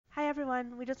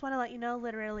everyone, we just want to let you know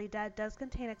Literally Dead does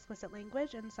contain explicit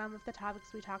language and some of the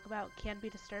topics we talk about can be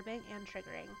disturbing and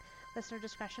triggering. Listener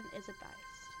discretion is advised.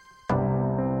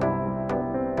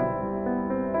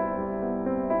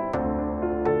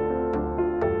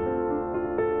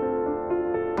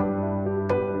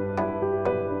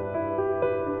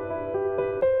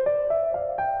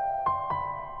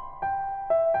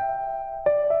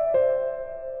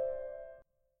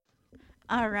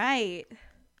 All right.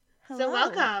 Hello. So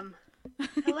welcome.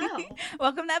 Hello.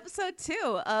 Welcome to episode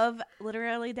 2 of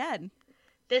Literally Dead.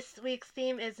 This week's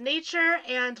theme is nature,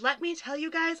 and let me tell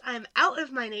you guys, I'm out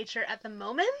of my nature at the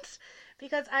moment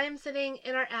because I am sitting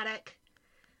in our attic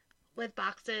with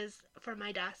boxes for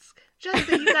my desk. Just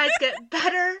so you guys get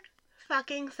better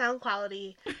fucking sound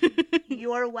quality.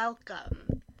 You're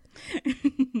welcome.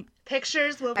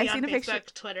 Pictures will be on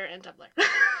Facebook, Twitter, and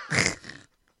Tumblr.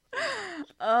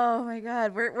 Oh my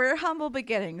god, we're humble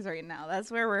beginnings right now.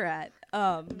 That's where we're at.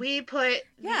 We put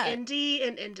the indie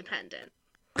in independent.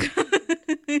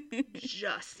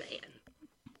 Just saying.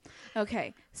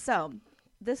 Okay, so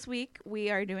this week we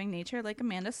are doing nature, like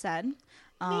Amanda said.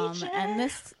 Nature. And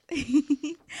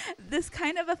this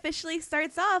kind of officially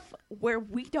starts off where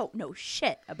we don't know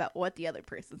shit about what the other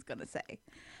person's gonna say.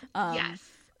 Yes,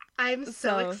 I'm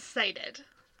so excited.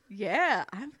 Yeah,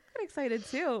 I'm excited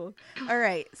too. All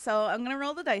right, so I'm gonna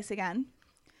roll the dice again.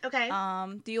 Okay.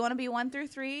 Do you want to be 1 through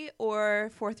 3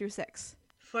 or 4 through 6?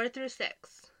 4 through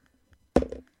 6.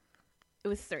 It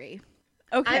was 3.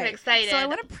 Okay. I'm excited. So I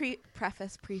want to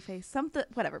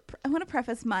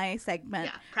preface my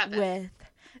segment with.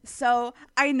 So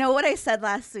I know what I said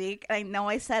last week. I know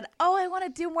I said, "Oh, I want to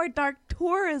do more dark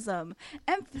tourism,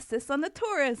 emphasis on the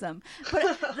tourism."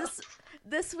 But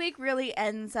this week really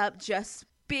ends up just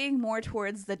being more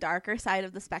towards the darker side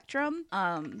of the spectrum.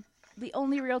 The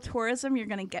only real tourism you're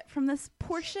going to get from this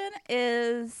portion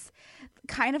is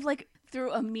kind of like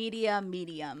through a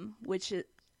medium, which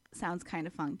sounds kind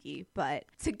of funky, but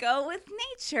to go with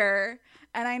nature,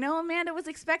 and I know Amanda was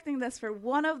expecting this for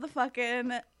one of the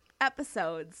fucking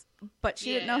episodes, but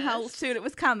she didn't know how soon it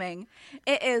was coming.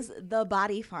 It is The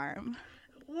Body Farm.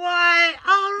 What?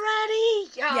 Already?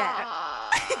 Yes.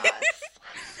 Yeah.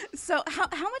 So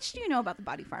how much do you know about The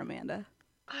Body Farm, Amanda?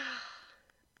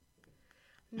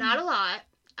 Not a lot.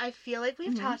 I feel like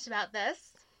we've talked about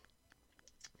this,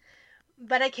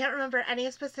 but I can't remember any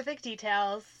specific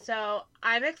details, so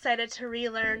I'm excited to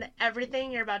relearn everything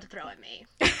you're about to throw at me.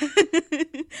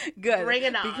 Good. Bring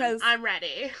it on. Because I'm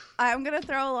ready. I'm going to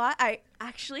throw a lot. I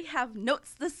actually have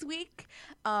notes this week.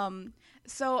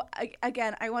 So,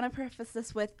 again, I want to preface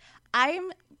this with, I'm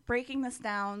breaking this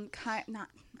down,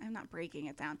 I'm not breaking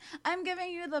it down. I'm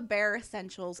giving you the bare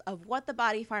essentials of what the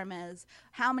Body Farm is,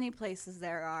 how many places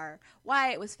there are,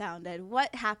 why it was founded,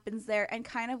 what happens there, and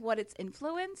kind of what it's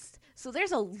influenced. So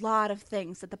there's a lot of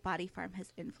things that the Body Farm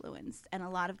has influenced and a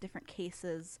lot of different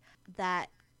cases that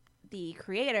the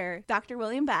creator, Dr.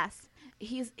 William Bass,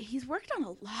 he's worked on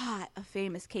a lot of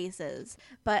famous cases,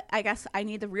 but I guess I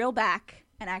need to reel back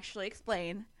and actually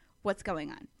explain what's going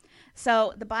on.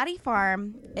 So the Body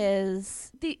Farm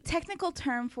is, the technical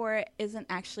term for it isn't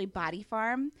actually Body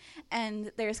Farm,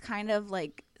 and there's kind of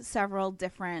like several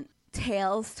different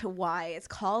tales to why it's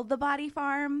called the Body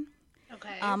Farm.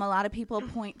 Okay. A lot of people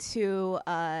point to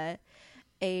a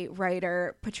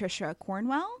writer, Patricia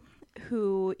Cornwell,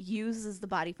 who uses the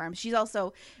Body Farm. She's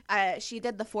also, she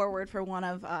did the foreword for one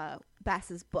of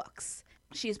Bass's books.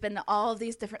 She's been to all of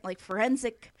these different like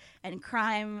forensic and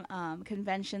crime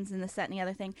conventions and this, that, and the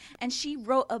other thing. And she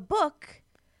wrote a book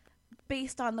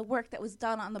based on the work that was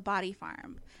done on the Body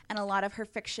Farm. And a lot of her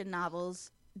fiction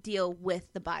novels deal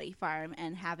with the Body Farm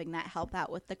and having that help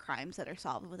out with the crimes that are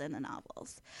solved within the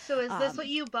novels. So is this what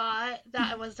you bought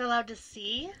that I wasn't allowed to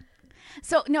see?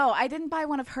 So, no, I didn't buy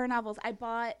one of her novels. I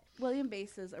bought William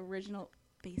Bass's original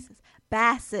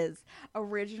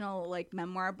like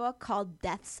memoir book called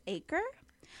Death's Acre.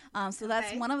 So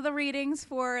that's one of the readings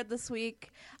for this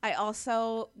week. I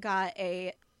also got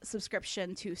a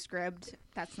subscription to Scribd.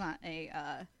 That's not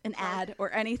an ad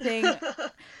or anything.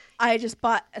 I just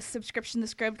bought a subscription to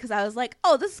Scribd because I was like,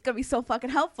 oh, this is going to be so fucking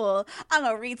helpful. I'm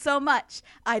going to read so much.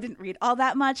 I didn't read all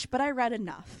that much, but I read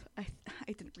enough. I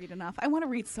didn't read enough. I want to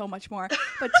read so much more.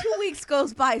 But 2 weeks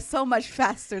goes by so much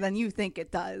faster than you think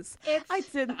it does. It's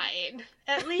fine.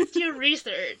 At least you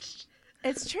researched.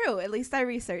 It's true. At least I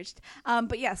researched.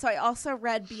 But yeah, so I also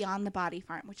read Beyond the Body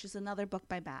Farm, which is another book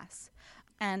by Bass.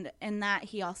 And in that,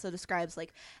 he also describes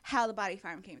like how the Body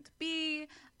Farm came to be,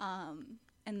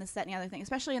 and this, that, and the other thing,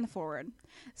 especially in the foreword.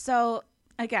 So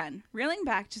again, reeling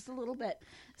back just a little bit.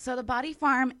 So the Body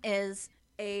Farm is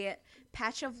a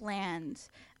patch of land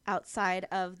outside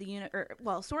of the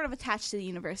sort of attached to the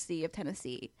University of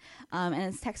Tennessee, and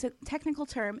its technical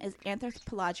term is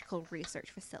Anthropological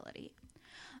Research Facility.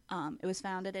 It was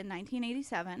founded in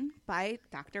 1987 by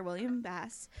Dr. William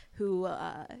Bass, who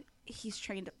he's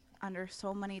trained under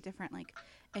so many different like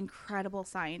incredible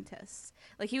scientists.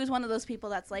 Like he was one of those people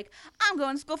that's like, I'm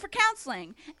going to school for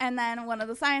counseling, and then one of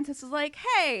the scientists was like,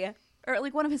 hey, or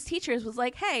like one of his teachers was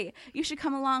like, hey, you should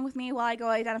come along with me while I go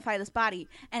identify this body,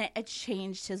 and it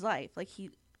changed his life. Like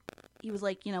he was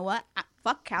like, you know what,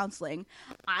 fuck counseling,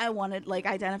 I want to like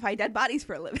identify dead bodies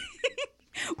for a living.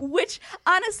 Which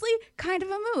honestly kind of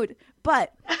a mood,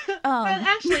 but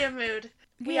actually a mood.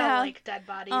 We yeah, all like dead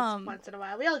bodies once in a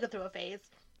while. We all go through a phase.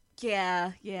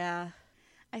 Yeah.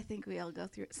 I think we all go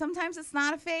through it. Sometimes it's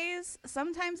not a phase.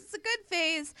 Sometimes it's a good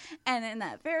phase. And in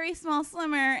that very small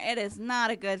slimmer, it is not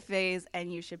a good phase,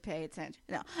 and you should pay attention.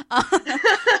 No.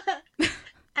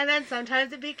 And then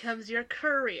sometimes it becomes your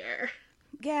career.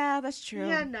 Yeah, that's true.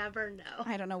 You never know.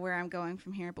 I don't know where I'm going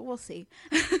from here, but we'll see.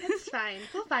 It's fine.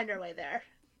 We'll find our way there.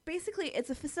 Basically, it's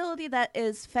a facility that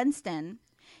is fenced in.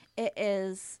 It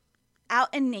is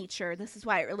out in nature. This is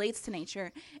why it relates to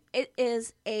nature.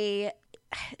 It's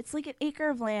like an acre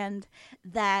of land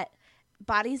that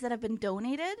bodies that have been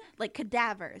donated, like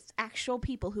cadavers, actual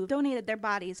people who've donated their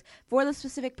bodies for the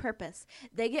specific purpose,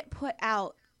 they get put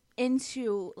out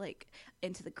into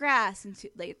the grass, into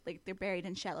like they're buried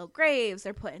in shallow graves.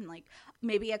 They're put in like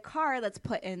maybe a car that's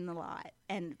put in the lot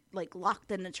and like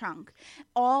locked in the trunk,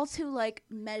 all to like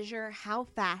measure how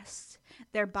fast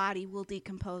their body will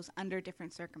decompose under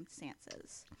different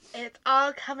circumstances. It's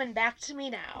all coming back to me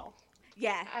now.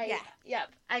 Yeah.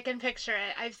 Yep, I can picture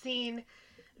it. I've seen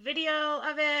video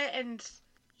of it, and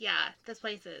yeah, this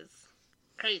place is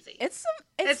crazy. It's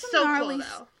some so gnarly, cool,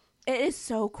 though. It is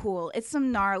so cool. It's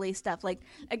some gnarly stuff. Like,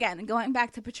 again, going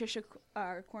back to Patricia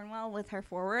Cornwell with her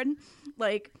forward,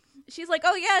 like, she's like,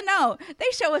 oh, yeah, no, they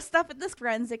show us stuff at this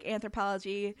forensic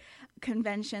anthropology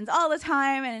conventions all the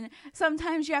time, and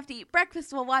sometimes you have to eat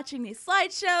breakfast while watching these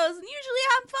slideshows, and usually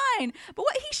I'm fine. But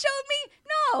what he showed me,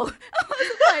 no, I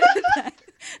wasn't fine with that.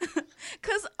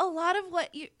 Because a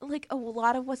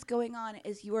lot of what's going on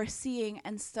is you are seeing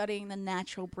and studying the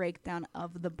natural breakdown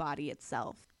of the body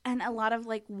itself. And a lot of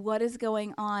like what is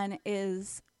going on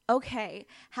is, okay,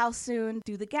 how soon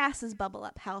do the gases bubble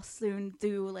up? How soon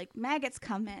do like maggots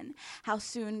come in? How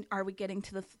soon are we getting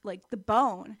to the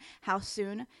bone? How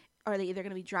soon are they either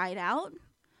going to be dried out,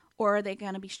 or are they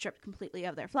going to be stripped completely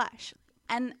of their flesh?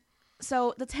 And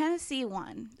so the Tennessee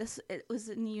one, it was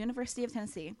in the University of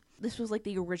Tennessee. This was like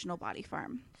the original body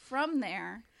farm. From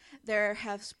there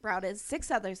have sprouted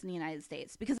 6 others in the United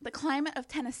States, because the climate of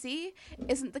Tennessee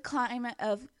isn't the climate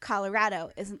of Colorado,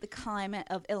 isn't the climate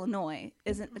of Illinois,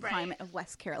 isn't the climate of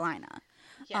West Carolina,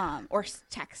 or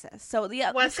Texas. So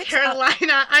West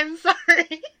Carolina, I'm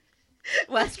sorry.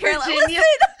 West Carolina.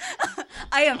 Listen,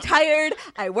 I am tired.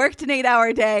 I worked an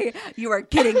 8-hour day. You are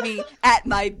getting me at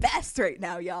my best right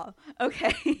now, y'all.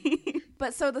 Okay.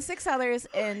 But so the 6 others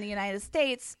in the United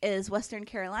States is Western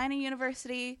Carolina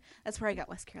University. That's where I got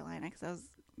West Carolina, because I was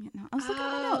looking at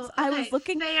my notes. Okay. I was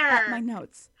looking at my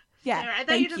notes. Yeah. Fair. I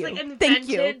thought you just like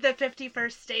invented the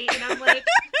 51st state, and I'm like,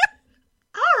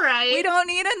 all right. We don't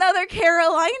need another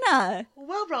Carolina.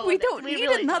 We'll roll we with don't it. We need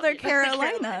really another don't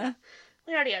Carolina.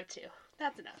 We already have 2.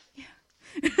 That's enough. Yeah.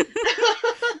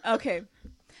 Okay.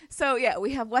 So, yeah,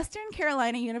 we have Western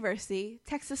Carolina University,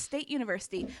 Texas State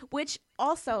University, which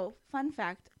also, fun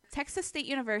fact, Texas State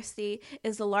University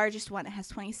is the largest one. It has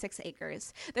 26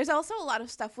 acres. There's also a lot of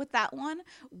stuff with that one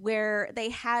where they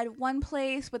had one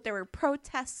place, but there were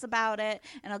protests about it,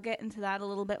 and I'll get into that a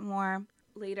little bit more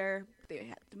later. They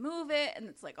had to move it, and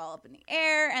it's like all up in the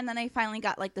air, and then they finally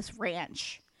got like this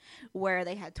ranch where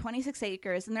they had 26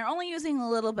 acres, and they're only using a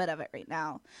little bit of it right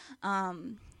now.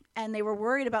 And they were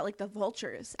worried about like the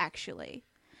vultures, actually.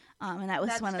 And that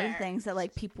was one of the things that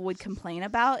like people would complain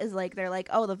about, is like they're like,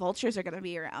 oh, the vultures are going to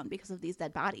be around because of these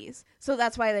dead bodies. So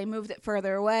that's why they moved it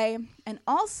further away. And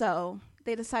also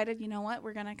they decided, you know what,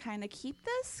 we're going to kind of keep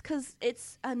this because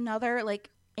it's another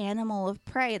like animal of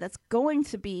prey that's going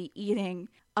to be eating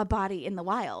a body in the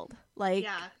wild. Like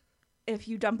if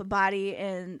you dump a body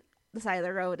in the side of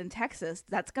the road in Texas,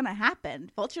 that's going to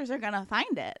happen. Vultures are going to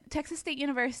find it. Texas State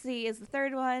University is the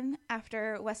 3rd one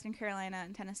after Western Carolina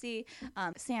and Tennessee.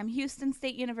 Sam Houston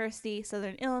State University,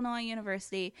 Southern Illinois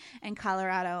University, and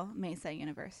Colorado Mesa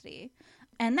University.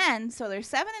 And then, so there's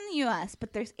 7 in the U.S.,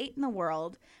 but there's 8 in the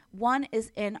world. 1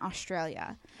 is in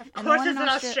Australia. Of course it's in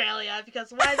Australia,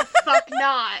 because why the fuck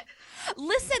not?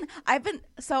 Listen,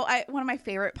 one of my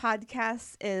favorite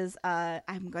podcasts is,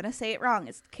 I'm going to say it wrong,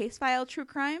 it's Case File True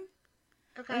Crime.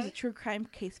 It was a Okay. true crime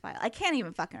case file. I can't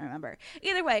even fucking remember.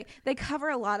 Either way, they cover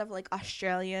a lot of like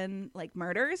Australian like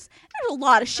murders. There's a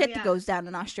lot of Oh, shit that yeah. goes down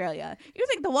in Australia. You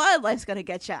think the wildlife's gonna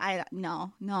get you?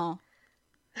 No,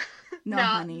 No,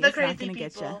 honey, the it's not crazy gonna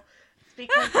get you. people. It's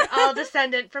because they're all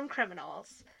descendant from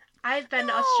criminals. I've been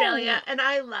to Australia and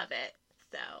I love it.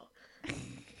 So,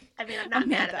 I mean, I'm not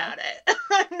mad Amanda. about it.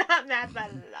 I'm not mad about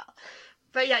it at all.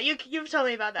 But yeah, you've told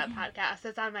me about that podcast.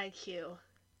 It's on my queue.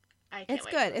 I can't It's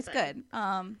wait good. to It's listen.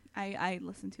 good. I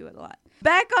listen to it a lot.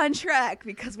 Back on track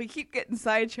because we keep getting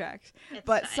sidetracked. It's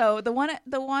But fine. so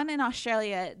the one in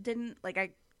Australia didn't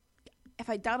like if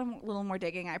I'd done a little more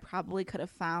digging, I probably could have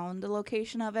found the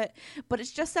location of it. But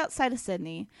it's just outside of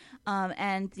Sydney,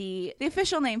 and the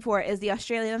official name for it is the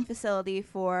Australian Facility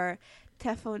for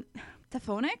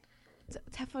Taphonomic,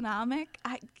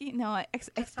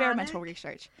 experimental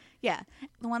research. Yeah,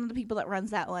 one of the people that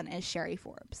runs that one is Sherry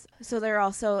Forbes. So they're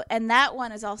also, and that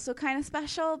one is also kind of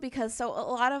special because so a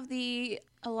lot of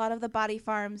the body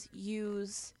farms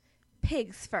use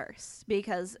pigs first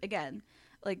because again,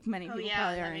 like many Oh, people yeah,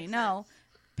 probably that already makes know, sense.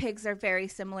 pigs are very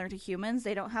similar to humans.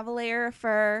 They don't have a layer of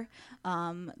fur.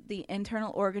 The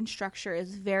internal organ structure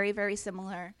is very, very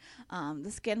similar.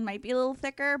 The skin might be a little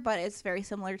thicker, but it's very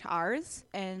similar to ours.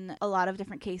 In a lot of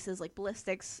different cases, like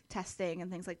ballistics testing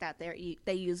and things like that,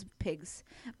 they use pigs'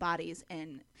 bodies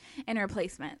in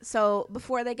replacement. So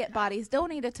before they get bodies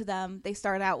donated to them, they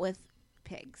start out with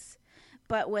pigs.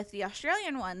 But with the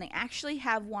Australian one, they actually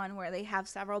have one where they have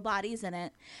several bodies in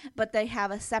it, but they have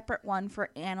a separate one for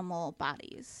animal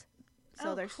bodies. So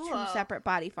Oh, there's two cool. separate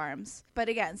body farms. But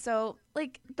again, so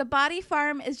like the body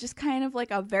farm is just kind of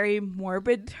like a very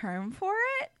morbid term for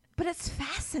it, but it's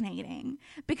fascinating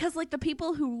because like the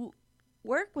people who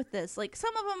work with this, like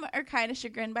some of them are kind of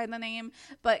chagrined by the name,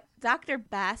 but Dr.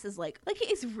 Bass is like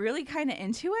he's really kind of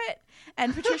into it,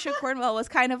 and Patricia Cornwell was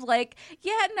kind of like,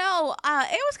 yeah, no,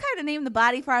 it was kind of named the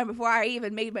Body Farm before I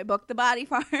even made my book The Body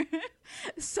Farm.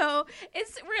 So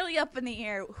it's really up in the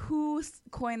air who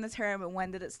coined the term and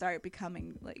when did it start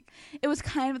becoming like, it was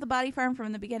kind of the Body Farm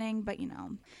from the beginning, but you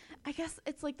know, I guess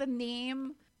it's like the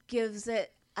name gives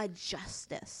it a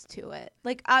justice to it.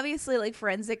 Like obviously like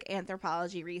forensic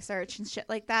anthropology research and shit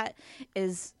like that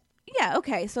is, yeah,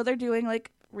 okay, so they're doing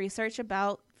like research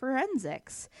about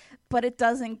forensics, but it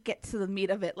doesn't get to the meat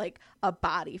of it like a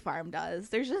body farm does.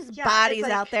 There's just Yeah, bodies it's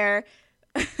like- out there.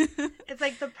 It's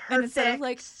like the And instead perfect of,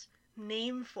 like-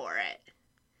 name for it.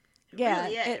 Yeah,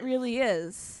 really is. it really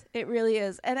is. It really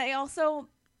is. And I also,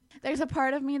 there's a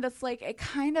part of me that's like, it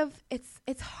kind of,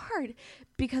 it's hard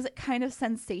because it kind of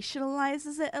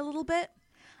sensationalizes it a little bit.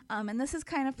 And this is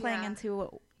kind of playing Yeah.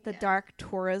 into the Yeah. dark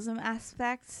tourism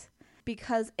aspect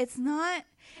because it's not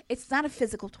a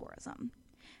physical tourism.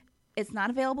 It's not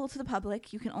available to the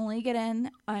public. You can only get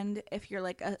in, and if you're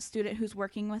like a student who's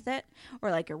working with it,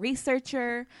 or like a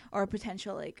researcher, or a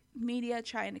potential like media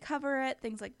trying to cover it,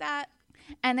 things like that.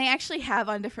 And they actually have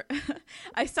on different.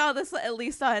 I saw this at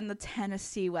least on the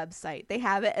Tennessee website. They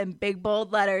have it in big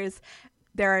bold letters.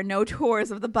 There are no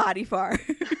tours of the body farm,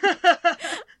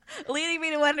 leading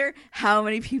me to wonder how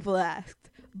many people asked.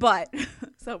 But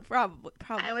so probably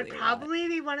I would a lot. probably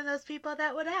be one of those people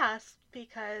that would ask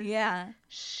because Yeah.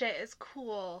 shit is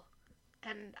cool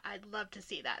and I'd love to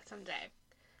see that someday.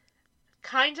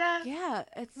 Kinda? Yeah,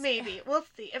 it's Maybe. We'll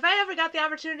see. If I ever got the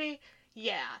opportunity,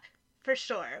 yeah, for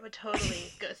sure. Would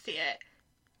totally go see it.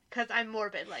 Because I'm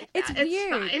morbid like that. It's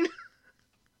weird. Fine.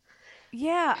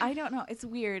 Yeah, I don't know. It's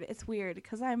weird. It's weird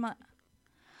because I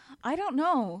don't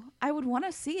know. I would want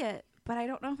to see it, but I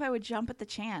don't know if I would jump at the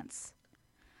chance.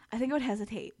 I think I would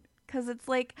hesitate because it's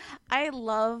like I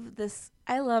love this.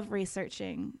 I love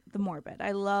researching the morbid.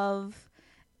 I love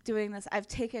doing this. I've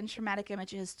taken traumatic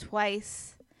images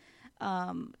twice.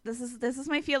 This is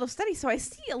my field of study, so I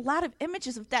see a lot of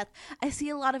images of death. I see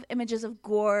a lot of images of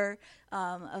gore,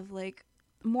 of like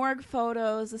morgue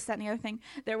photos, this, that, and the other thing.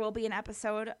 There will be an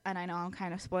episode, and I know I'm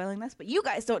kind of spoiling this, but you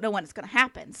guys don't know when it's going to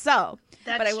happen. So,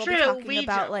 That's but I will true. be talking we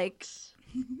about don't. like,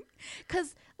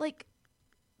 because like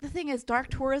the thing is, dark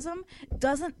tourism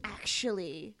doesn't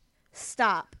actually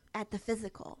stop at the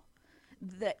physical.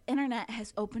 The internet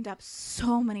has opened up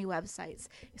so many websites,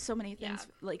 so many things.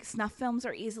 Yeah. Like snuff films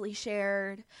are easily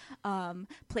shared.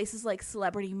 Places like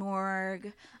Celebrity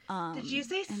Morgue. Did you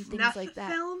say and snuff things like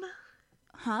that. film?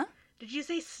 Huh? Did you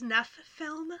say snuff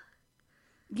film?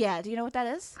 Yeah. Do you know what that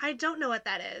is? I don't know what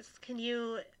that is. Can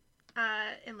you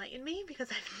enlighten me? Because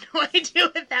I have no idea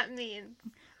what that means.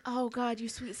 Oh God, you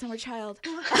sweet summer child.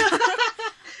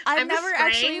 I'm never just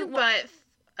actually. spraying, but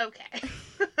okay.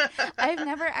 I've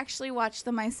never actually watched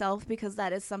them myself because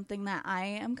that is something that I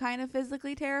am kind of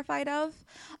physically terrified of.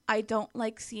 I don't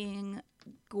like seeing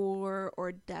gore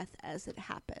or death as it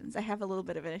happens. I have a little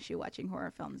bit of an issue watching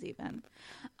horror films even.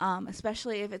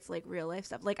 Especially if it's like real life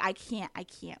stuff. Like I can't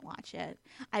watch it.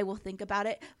 I will think about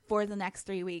it for the next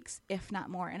 3 weeks, if not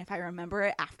more. And if I remember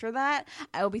it after that,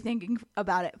 I will be thinking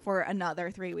about it for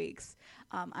another 3 weeks.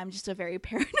 I'm just a very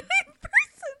paranoid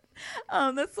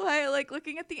person. That's why I like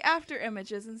looking at the after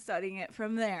images and studying it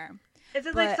from there. Is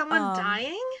it like someone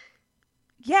dying?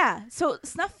 Yeah. So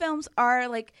snuff films are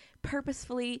like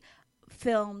purposefully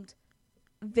filmed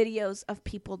videos of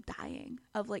people dying,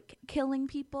 of like killing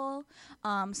people.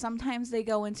 Sometimes they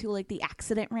go into like the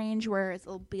accident range where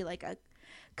it'll be like a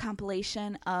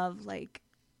compilation of like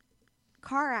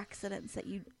car accidents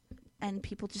and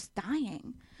people just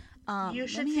dying. You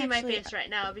should see my face right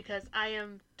now because I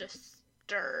am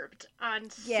disturbed on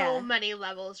so many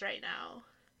levels right now.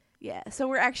 Yeah, so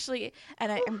we're actually,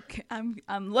 and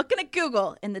I'm looking at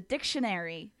Google in the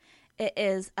dictionary. It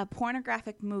is a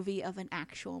pornographic movie of an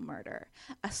actual murder.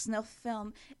 A snuff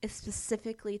film is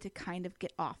specifically to kind of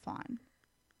get off on.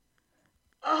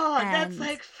 Oh, that's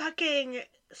like fucking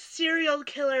serial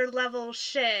killer level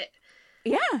shit.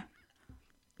 Yeah.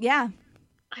 Yeah.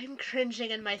 I'm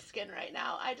cringing in my skin right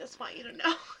now. I just want you to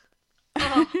know.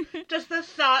 Oh, just the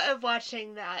thought of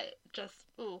watching that, just,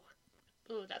 ooh,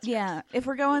 that's yeah. gross. If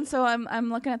we're going, so I'm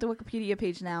looking at the Wikipedia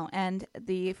page now, and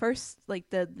the first, like,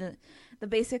 the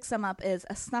basic sum up is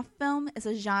a snuff film is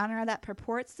a genre that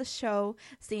purports to show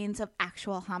scenes of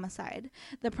actual homicide.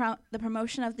 The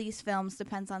promotion of these films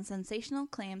depends on sensational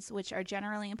claims, which are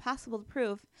generally impossible to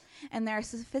prove, and there are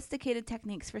sophisticated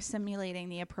techniques for simulating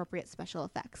the appropriate special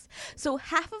effects. So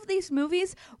half of these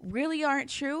movies really aren't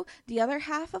true. The other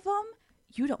half of them,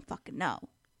 you don't fucking know.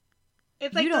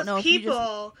 It's like those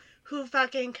people who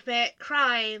fucking commit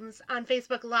crimes on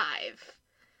Facebook Live.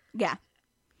 Yeah.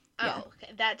 Oh, yeah.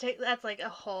 Okay. That's like a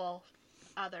whole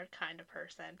other kind of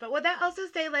person. But would that also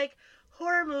say like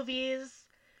horror movies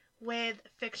with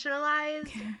fictionalized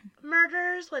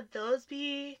murders? Would those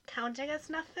be counting as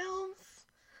snuff films?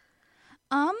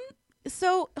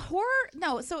 So horror,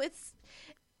 no. So it's,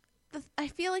 I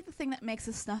feel like the thing that makes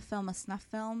a snuff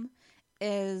film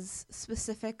is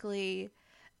specifically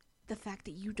the fact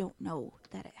that you don't know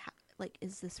that it like,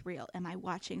 is this real? Am I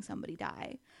watching somebody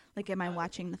die? Like, am I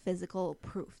watching the physical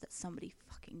proof that somebody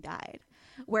fucking died?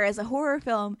 Whereas a horror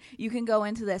film, you can go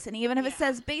into this, and even if it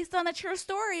says based on a true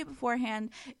story beforehand,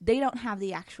 they don't have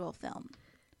the actual film.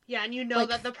 Yeah, and you know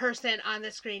that the person on the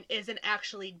screen isn't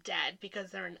actually dead because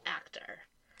they're an actor.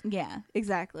 Yeah,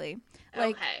 exactly.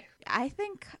 Like, okay. I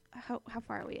think, how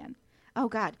far are we in? Oh,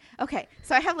 God. Okay,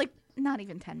 so I have, like, not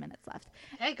even 10 minutes left.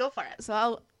 Hey, go for it.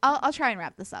 So I'll try and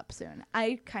wrap this up soon.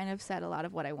 I kind of said a lot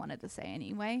of what I wanted to say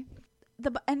anyway.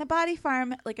 The Body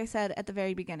Farm, like I said at the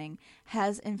very beginning,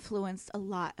 has influenced a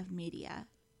lot of media.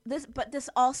 This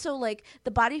also, like,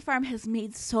 the Body Farm has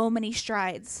made so many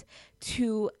strides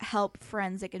to help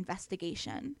forensic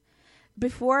investigation.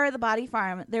 Before the Body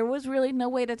Farm, there was really no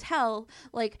way to tell,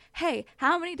 like, hey,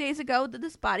 how many days ago did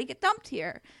this body get dumped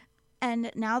here?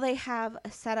 And now they have a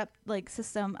setup, like,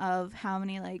 system of how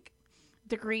many, like,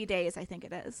 degree days, I think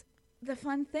it is. The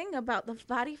fun thing about the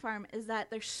Body Farm is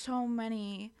that there's so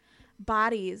many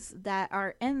bodies that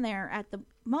are in there at the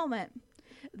moment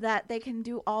that they can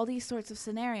do all these sorts of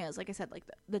scenarios. Like I said, like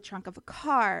the trunk of a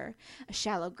car, a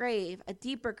shallow grave, a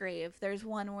deeper grave. There's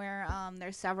one where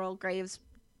there's several graves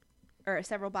or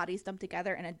several bodies dumped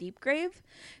together in a deep grave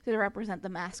to represent the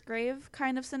mass grave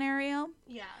kind of scenario.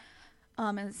 Yeah.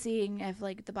 And seeing if,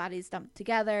 like, the bodies dumped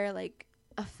together, like,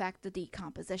 affect the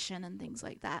decomposition and things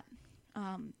like that.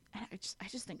 And I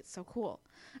just think it's so cool.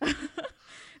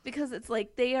 Because it's,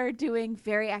 like, they are doing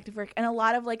very active work. And a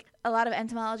lot of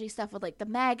entomology stuff with, like, the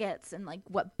maggots and, like,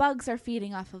 what bugs are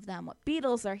feeding off of them, what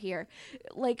beetles are here.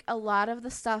 Like, a lot of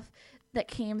the stuff that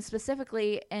came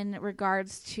specifically in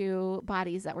regards to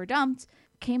bodies that were dumped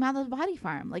came out of the Body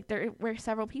Farm. Like, there were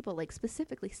several people, like,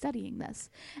 specifically studying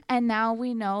this. And now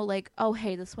we know, like, oh,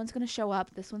 hey, this one's going to show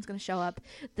up. This one's going to show up.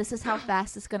 This is how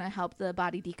fast it's going to help the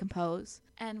body decompose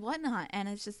and whatnot. And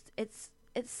it's just, it's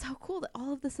so cool that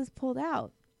all of this is pulled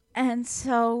out. And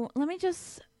so let me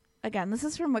just, again, this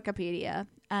is from Wikipedia,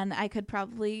 and I could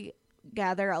probably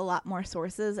gather a lot more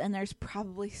sources, and there's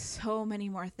probably so many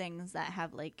more things that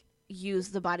have, like,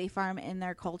 used the Body Farm in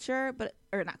their culture,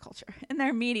 in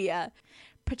their media.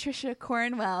 Patricia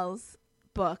Cornwell's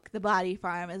book, The Body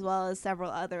Farm, as well as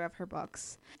several other of her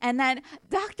books. And then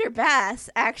Dr. Bass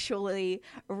actually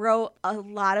wrote a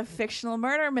lot of fictional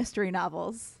murder mystery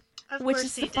novels, which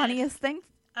is the funniest thing.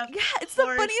 It's the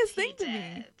funniest thing to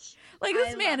me. Like,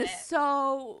 this man is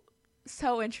so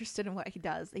interested in what he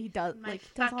does. He does, like,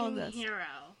 does all of this. Hero.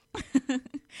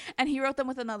 And he wrote them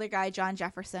with another guy, John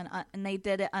Jefferson, and they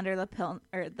did it under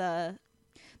the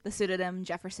pseudonym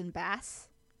Jefferson Bass,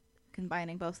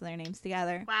 combining both of their names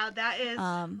together. Wow, that is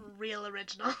real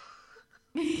original.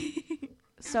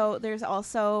 So there's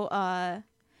also a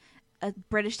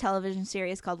British television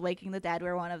series called Waking the Dead,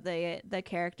 where one of the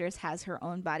characters has her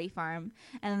own body farm,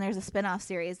 and then there's a spin-off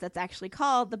series that's actually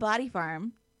called The Body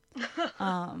Farm.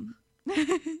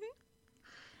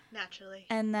 Naturally.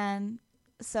 And then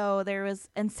so there was,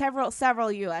 and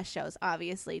several US shows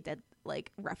obviously did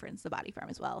like reference The Body Farm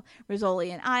as well.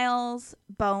 Rizzoli and Isles,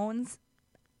 Bones,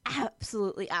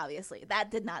 absolutely, obviously.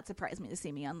 That did not surprise me to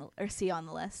see on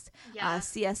the list. Yeah.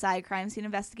 CSI Crime Scene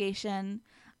Investigation,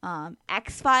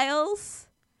 X-Files.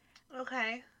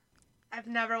 Okay. I've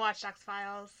never watched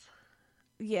X-Files.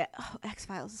 Yeah,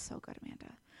 X-Files is so good,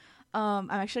 Amanda.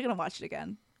 I'm actually going to watch it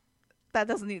again. That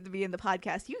doesn't need to be in the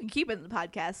podcast. You can keep it in the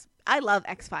podcast. I love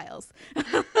X-Files.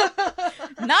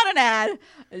 Not an ad,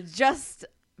 just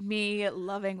me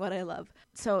loving what I love.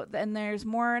 So then there's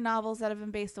more novels that have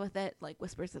been based with it, like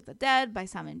Whispers of the Dead by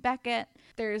Simon Beckett.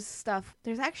 There's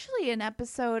actually an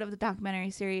episode of the documentary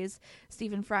series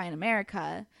Stephen Fry in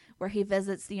America where he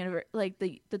visits the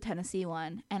Tennessee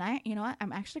one, and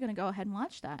I'm actually going to go ahead and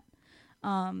watch that.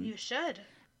 You should.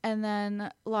 And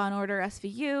then Law and Order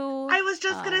SVU. I was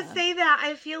just going to say that.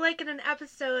 I feel like in an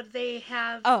episode they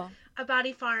have a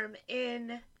body farm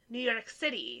in New York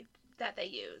City that they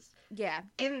use. Yeah.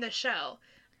 In the show.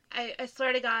 I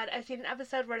swear to God, I've seen an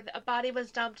episode where a body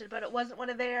was dumped, but it wasn't one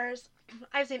of theirs.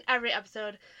 I've seen every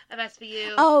episode of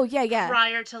SVU. Oh, yeah.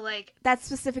 Prior to, that's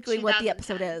specifically what the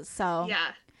episode is, so.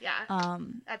 Yeah.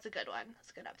 That's a good one.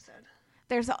 That's a good episode.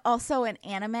 There's also an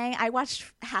anime. I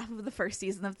watched half of the first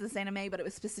season of this anime, but it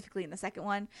was specifically in the second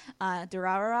one.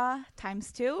 Durarara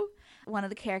 ×2. One of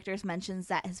the characters mentions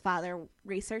that his father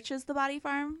researches the body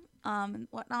farm and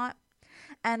whatnot.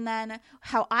 And then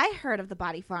how I heard of the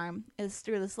body farm is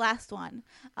through this last one.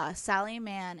 Sally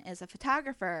Mann is a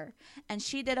photographer, and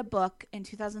she did a book in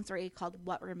 2003 called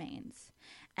What Remains.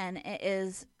 And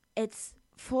it's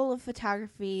full of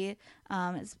photography.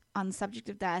 It's on the subject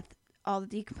of death, all the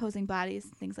decomposing bodies,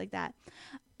 things like that.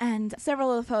 And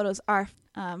several of the photos are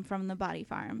from the body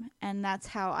farm. And that's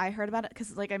how I heard about it.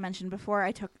 Because like I mentioned before,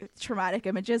 I took traumatic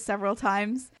images several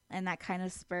times. And that kind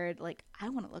of spurred, I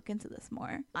want to look into this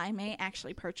more. I may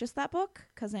actually purchase that book.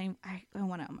 Because I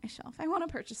want it on my shelf. I want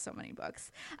to purchase so many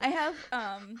books. I have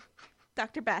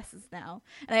Dr. Bass's now.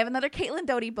 And I have another Caitlin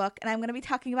Doughty book. And I'm going to be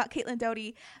talking about Caitlin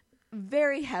Doughty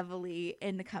very heavily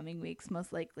in the coming weeks,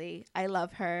 most likely. I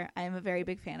love her. I am a very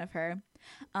big fan of her.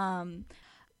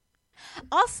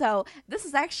 Also, this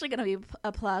is actually going to be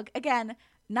a plug. Again,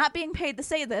 not being paid to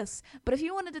say this, but if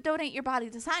you wanted to donate your body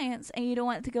to science and you don't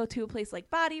want it to go to a place like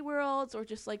Body Worlds or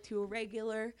just to a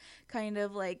regular kind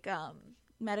of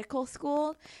medical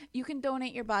school, you can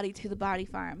donate your body to the body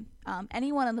farm.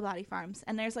 Any one of the body farms.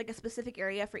 And there's a specific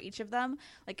area for each of them,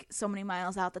 so many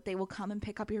miles out, that they will come and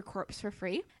pick up your corpse for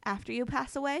free after you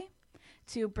pass away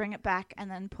to bring it back and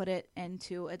then put it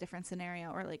into a different scenario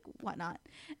or whatnot.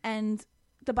 And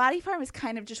the body farm is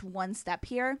kind of just one step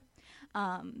here.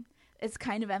 It's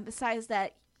kind of emphasized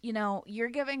that, you're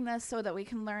giving this so that we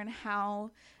can learn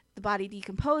how the body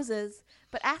decomposes,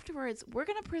 but afterwards we're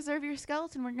going to preserve your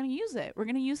skeleton. We're going to use it. We're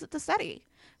going to use it to study.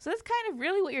 So that's kind of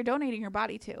really what you're donating your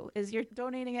body to, is you're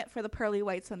donating it for the pearly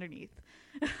whites underneath.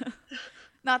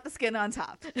 Not the skin on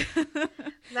top. Let it be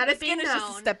known. The skin is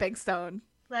just a stepping stone.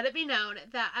 Let it be known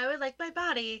that I would like my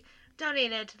body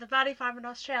donated to the body farm in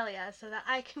Australia so that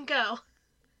I can go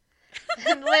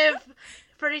and live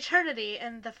for eternity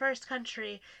in the first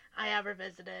country I ever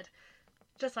visited.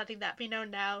 Just letting that be known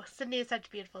now. Sydney is such a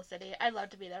beautiful city. I'd love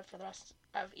to be there for the rest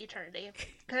of eternity.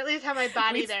 And at least have my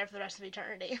body there for the rest of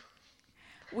eternity.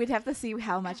 We'd have to see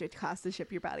how much it costs to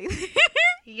ship your body there.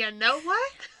 You know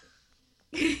what?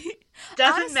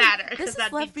 Doesn't matter, because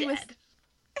that'd be dead.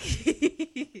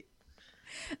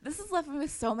 This has left me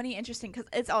with so many interesting, because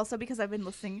it's also because I've been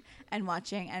listening and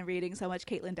watching and reading so much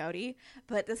Caitlin Doughty,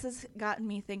 but this has gotten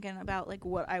me thinking about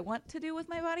what I want to do with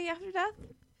my body after death.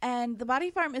 And the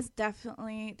body farm is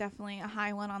definitely a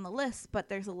high one on the list, but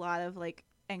there's a lot of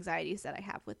anxieties that I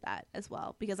have with that as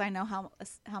well, because I know how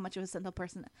much of a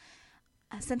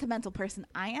sentimental person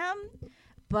I am.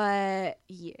 But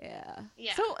yeah.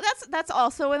 So that's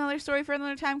also another story for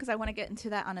another time, because I want to get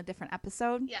into that on a different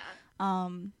episode. Yeah.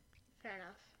 Fair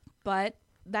enough. But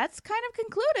that's kind of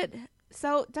concluded.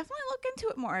 So definitely look into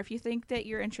it more if you think that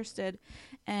you're interested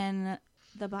in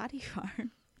the body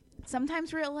farm.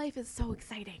 Sometimes real life is so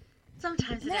exciting.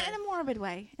 Sometimes in a morbid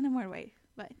way.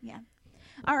 But yeah.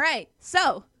 All right.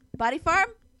 So, body farm,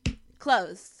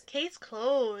 Closed. Case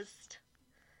closed.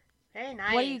 Very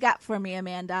nice. What do you got for me,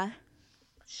 Amanda?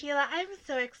 Sheila, I'm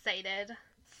so excited.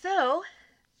 So,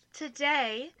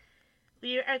 today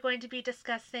we are going to be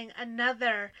discussing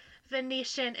another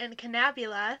Venetian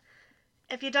incunabula.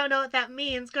 If you don't know what that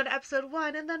means, go to episode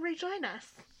 1 and then rejoin us.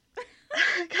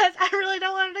 Because I really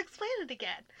don't want to explain it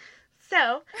again.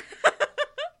 So,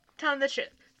 tell them the truth.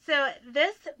 So,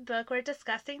 this book we're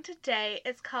discussing today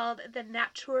is called The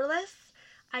Naturalis,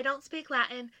 I don't speak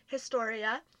Latin,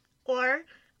 Historia, or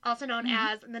also known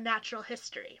as The Natural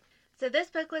History. So this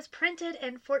book was printed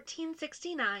in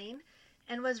 1469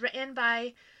 and was written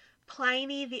by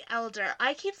Pliny the Elder.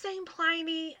 I keep saying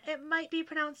Pliny. It might be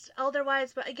pronounced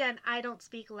elderwise, but again, I don't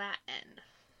speak Latin.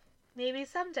 Maybe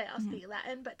someday I'll speak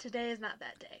Latin, but today is not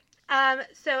that day.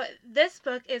 So this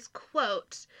book is,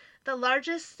 quote, the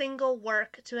largest single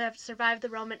work to have survived the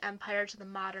Roman Empire to the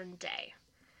modern day.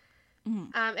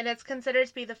 And it's considered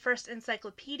to be the first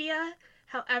encyclopedia.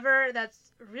 However,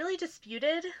 that's really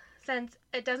disputed since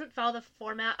it doesn't follow the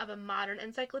format of a modern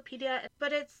encyclopedia,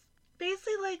 but it's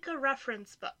basically like a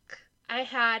reference book.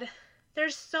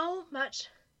 There's so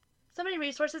many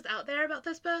resources out there about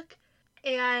this book,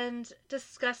 and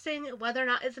discussing whether or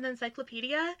not it's an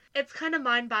encyclopedia, it's kind of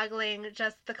mind-boggling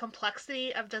just the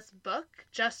complexity of this book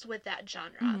just with that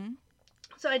genre.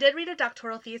 So I did read a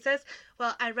doctoral thesis.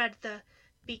 Well, I read the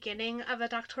beginning of a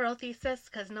doctoral thesis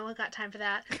because no one got time for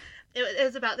that. It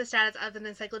was about the status of an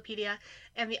encyclopedia,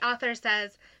 and the author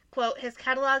says, quote, his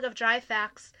catalog of dry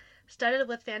facts, studded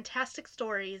with fantastic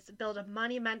stories, build a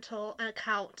monumental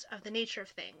account of the nature of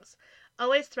things,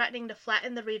 always threatening to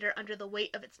flatten the reader under the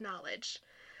weight of its knowledge.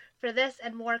 For this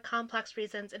and more complex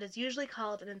reasons, it is usually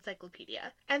called an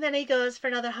encyclopedia. And then he goes for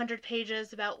another 100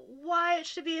 pages about why it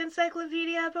should be an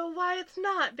encyclopedia, but why it's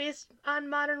not, based on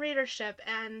modern readership.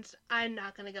 And I'm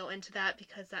not going to go into that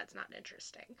because that's not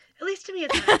interesting. At least to me,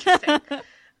 it's not interesting.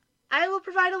 I will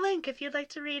provide a link if you'd like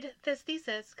to read this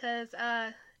thesis, because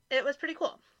it was pretty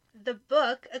cool. The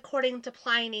book, according to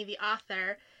Pliny, the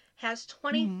author, has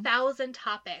 20,000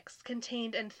 topics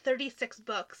contained in 36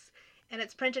 books, and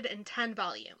it's printed in 10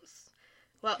 volumes.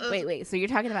 Well, Wait. So you're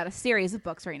talking about a series of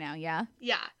books right now, yeah?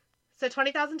 Yeah. So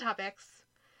 20,000 topics,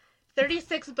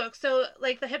 36 books. So,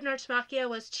 like, the Hypnotomachia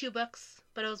was 2 books,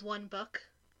 but it was 1 book.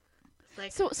 It's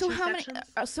like so how sections.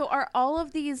 many? So are all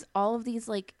of these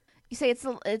like you say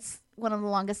it's one of the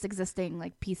longest existing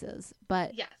like pieces,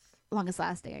 but Yes. longest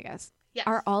lasting, I guess. Yes.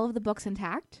 Are all of the books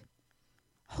intact?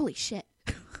 Holy shit.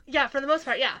 Yeah, for the most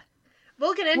part, yeah.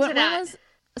 We'll get into that.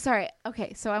 Sorry.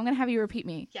 Okay, so I'm gonna have you repeat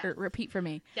for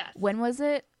me. Yes. When was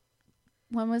it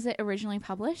originally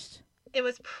published? It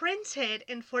was printed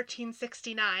in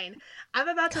 1469. I'm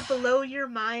about to blow your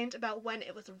mind about when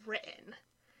it was written.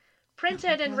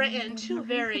 Printed and written, 2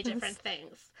 very different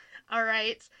things. All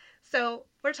right? So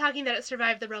we're talking that it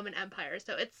survived the Roman Empire,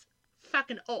 so it's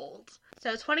fucking old.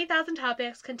 So 20,000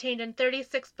 topics contained in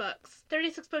 36 books.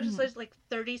 36 books is like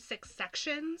 36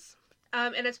 sections.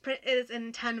 And it is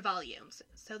in 10 volumes.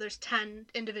 So there's 10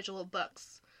 individual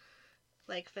books,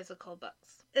 like physical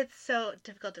books. It's so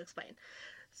difficult to explain.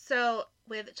 So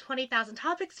with 20,000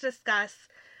 topics to discuss,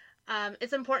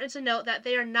 it's important to note that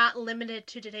they are not limited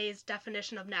to today's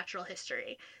definition of natural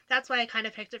history. That's why I kind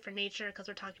of picked it for nature, because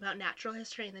we're talking about natural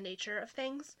history and the nature of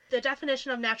things. The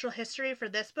definition of natural history for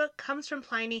this book comes from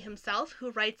Pliny himself,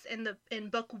 who writes in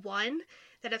book 1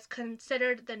 that it's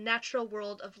considered the natural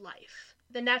world of life.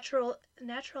 The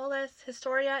Naturalis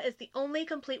Historia is the only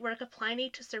complete work of Pliny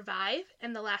to survive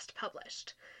and the last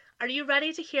published. Are you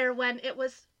ready to hear when it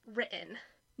was written?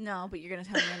 No, but you're going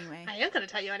to tell me anyway. I am going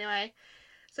to tell you anyway.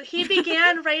 So he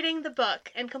began writing the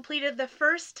book and completed the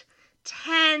first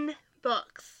 10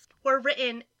 books were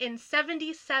written in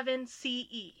 77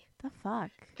 CE. The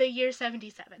fuck? The year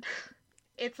 77.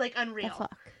 It's like unreal. The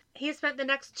fuck? He spent the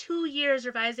next 2 years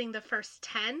revising the first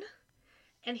 10,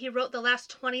 and he wrote the last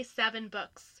 27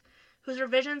 books, whose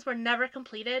revisions were never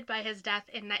completed by his death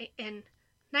in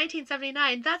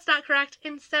 1979. That's not correct,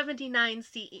 in 79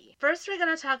 CE. First, we're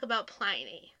going to talk about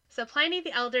Pliny. So Pliny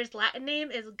the Elder's Latin name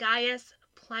is Gaius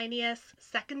Plinius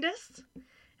Secundus,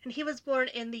 and he was born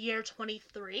in the year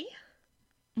 23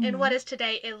 in what is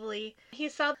today Italy. He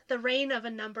saw the reign of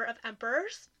a number of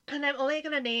emperors, and I'm only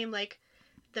going to name, like,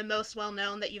 the most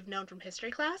well-known that you've known from history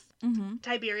class.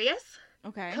 Tiberius.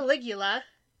 Okay. Caligula.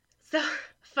 So,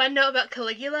 fun note about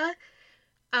Caligula.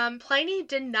 Pliny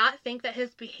did not think that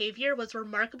his behavior was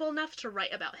remarkable enough to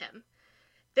write about him.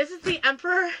 This is the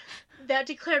emperor that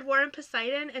declared war on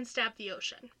Poseidon and stabbed the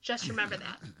ocean. Just remember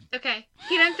that. Okay.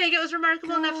 He didn't think it was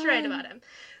remarkable enough to write about him.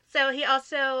 So he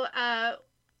also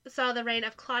saw the reign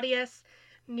of Claudius,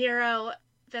 Nero,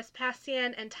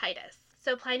 Vespasian, and Titus.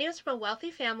 So Pliny was from a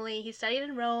wealthy family. He studied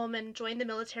in Rome and joined the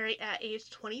military at age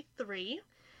 23.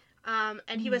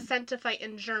 And he was sent to fight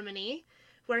in Germany,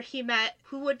 where he met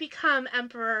who would become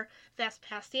Emperor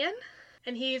Vespasian.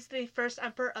 And he's the first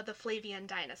emperor of the Flavian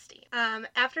dynasty.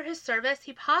 After his service,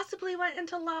 he possibly went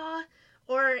into law,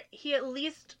 or he at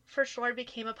least for sure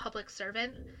became a public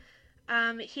servant.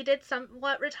 He did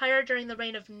somewhat retire during the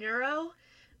reign of Nero,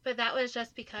 but that was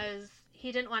just because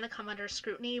he didn't want to come under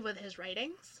scrutiny with his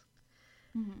writings.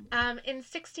 In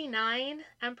 69,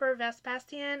 Emperor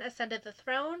Vespasian ascended the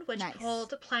throne, which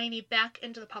pulled Pliny back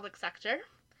into the public sector.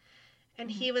 And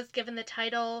he was given the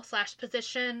title /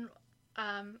 position,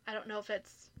 I don't know if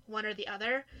it's one or the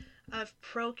other, of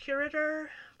procurator?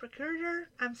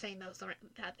 I'm saying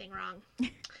that thing wrong.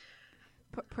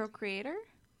 Procreator?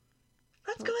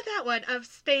 Let's go with that one, of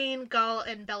Spain, Gaul,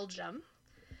 and Belgium.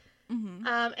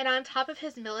 And on top of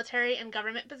his military and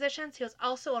government positions, he was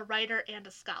also a writer and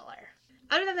a scholar.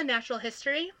 Other than the natural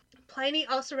history, Pliny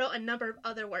also wrote a number of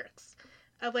other works,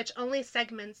 of which only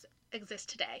segments exist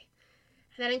today.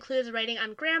 And that includes writing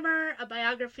on grammar, a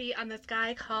biography on this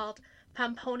guy called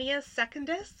Pomponius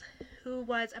Secundus, who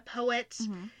was a poet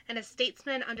and a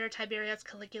statesman under Tiberius,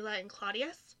 Caligula, and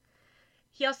Claudius.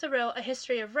 He also wrote a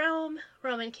history of Rome,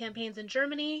 Roman campaigns in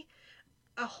Germany,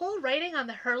 a whole writing on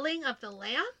the hurling of the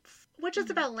lance, which is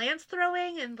about lance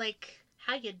throwing and, like,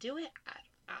 how you do it.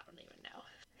 I don't even know.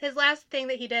 His last thing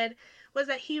that he did was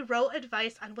that he wrote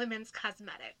advice on women's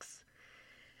cosmetics.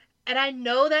 And I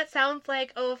know that sounds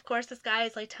like, oh, of course this guy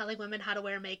is, like, telling women how to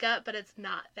wear makeup, but it's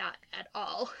not that at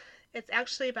all. It's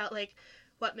actually about, like,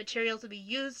 what materials would be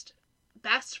used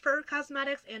best for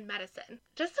cosmetics and medicine.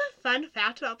 Just a fun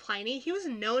fact about Pliny, he was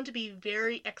known to be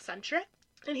very eccentric,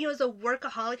 and he was a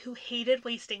workaholic who hated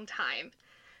wasting time.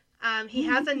 He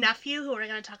has a nephew who we're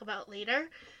going to talk about later,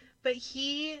 but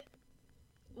he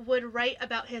would write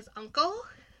about his uncle,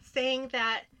 saying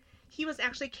that he was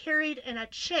actually carried in a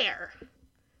chair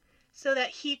so that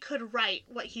he could write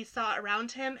what he saw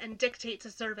around him and dictate to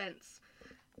servants.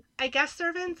 I guess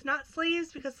servants, not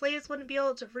slaves, because slaves wouldn't be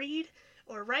able to read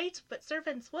or write, but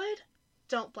servants would.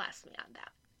 Don't blast me on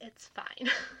that. It's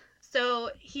fine. So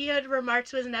he had remarked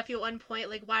to his nephew at one point,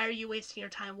 like, why are you wasting your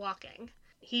time walking?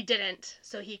 He didn't,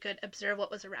 so he could observe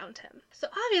what was around him. So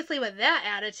obviously with that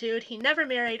attitude, he never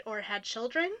married or had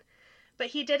children, but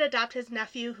he did adopt his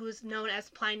nephew, who's known as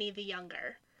Pliny the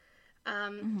Younger,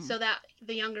 so that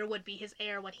the younger would be his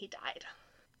heir when he died.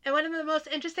 And one of the most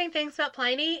interesting things about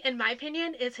Pliny, in my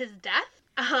opinion, is his death.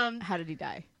 How did he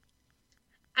die?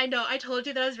 I know, I told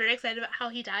you that I was very excited about how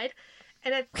he died,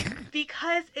 and it's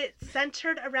because it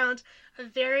centered around a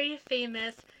very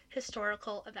famous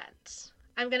historical event.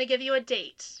 I'm going to give you a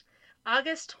date.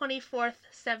 August 24th,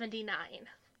 79.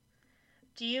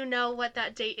 Do you know what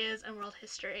that date is in world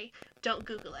history? Don't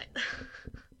Google it.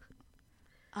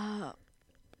 God,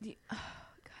 I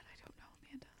don't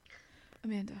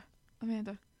know,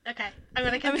 Amanda. Okay, I'm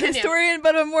going to continue. I'm a historian,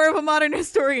 but I'm more of a modern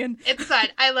historian. It's fine.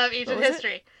 I love ancient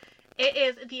history. It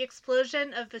is the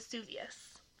explosion of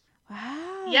Vesuvius.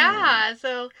 Wow. Yeah,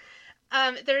 so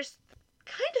there's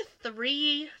kind of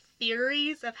 3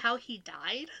 theories of how he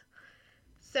died.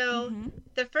 So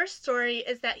the first story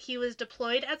is that he was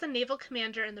deployed as a naval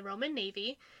commander in the Roman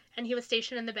Navy, and he was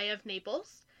stationed in the Bay of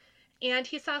Naples. And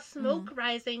he saw smoke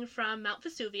rising from Mount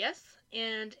Vesuvius,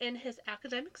 and in his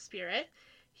academic spirit,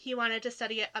 he wanted to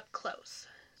study it up close.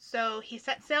 So he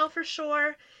set sail for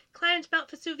shore, climbed Mount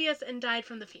Vesuvius, and died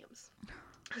from the fumes.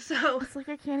 So it's like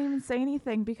I can't even say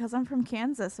anything because I'm from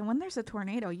Kansas, and when there's a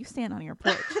tornado, you stand on your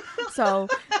porch. So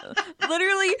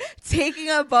literally taking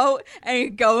a boat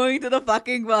and going to the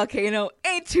fucking volcano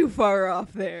ain't too far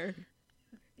off there.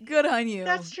 Good on you.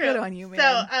 That's true. Good on you, man.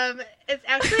 So it's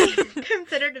actually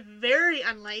considered very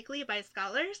unlikely by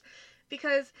scholars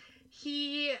because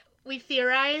we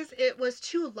theorize it was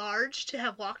too large to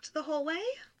have walked the whole way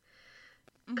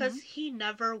because he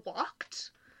never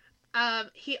walked.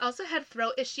 He also had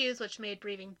throat issues, which made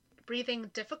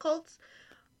breathing difficult.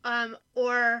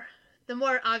 Or the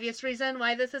more obvious reason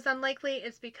why this is unlikely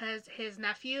is because his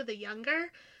nephew, the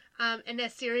younger, in a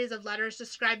series of letters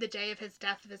described the day of his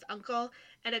death of his uncle,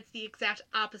 and it's the exact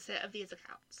opposite of these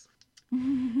accounts.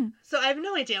 So I have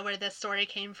no idea where this story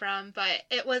came from, but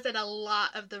it was in a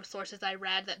lot of the sources I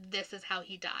read that this is how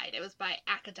he died. It was by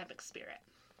academic spirit.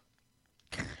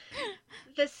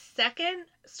 The second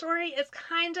story is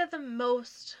kind of the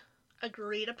most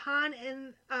agreed upon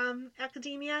in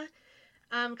academia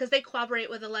because they corroborate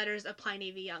with the letters of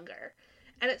Pliny the Younger.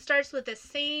 And it starts with the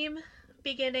same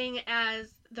beginning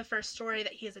as the first story,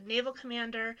 that he is a naval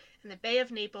commander in the Bay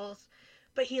of Naples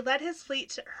but he led his fleet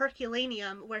to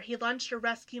Herculaneum, where he launched a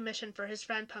rescue mission for his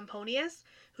friend Pomponius,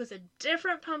 who's a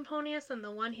different Pomponius than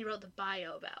the one he wrote the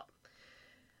bio about.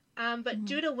 But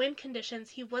due to wind conditions,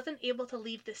 he wasn't able to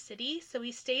leave the city, so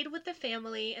he stayed with the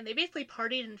family, and they basically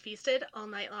partied and feasted all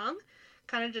night long,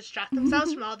 kind of distract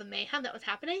themselves from all the mayhem that was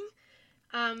happening,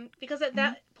 because at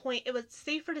that point, it was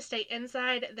safer to stay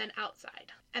inside than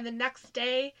outside. And the next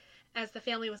day, as the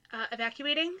family was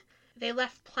evacuating, they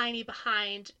left Pliny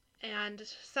behind, and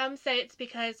some say it's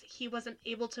because he wasn't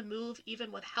able to move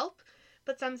even with help,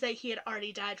 but some say he had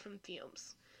already died from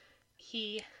fumes.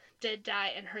 He did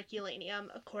die in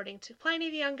Herculaneum, according to Pliny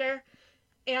the Younger,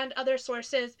 and other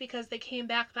sources, because they came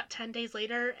back about 10 days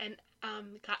later and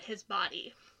got his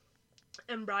body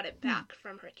and brought it back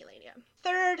from Herculaneum.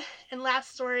 Third and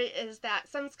last story is that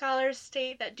some scholars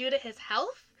state that due to his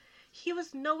health, he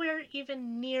was nowhere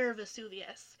even near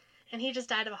Vesuvius, and he just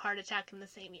died of a heart attack in the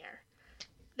same year.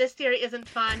 This theory isn't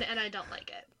fun, and I don't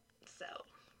like it, so.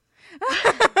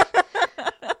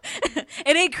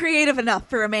 It ain't creative enough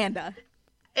for Amanda.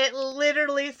 It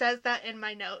literally says that in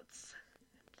my notes.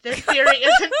 This theory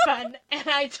isn't fun, and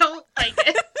I don't like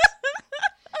it.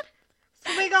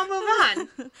 So we gonna move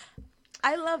on.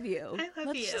 I love you. I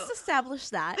love you. Let's just establish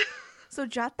that. So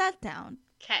jot that down.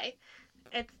 Okay,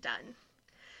 it's done.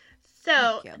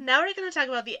 So now we're going to talk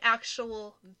about the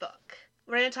actual book.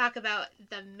 We're going to talk about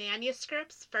the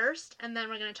manuscripts first, and then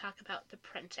we're going to talk about the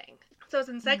printing. So it's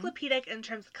encyclopedic in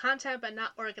terms of content, but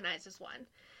not organized as one.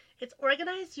 It's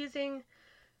organized using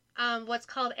what's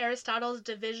called Aristotle's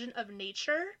division of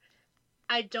nature.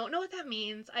 I don't know what that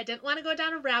means. I didn't want to go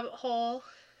down a rabbit hole,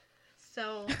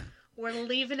 so we're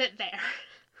leaving it there.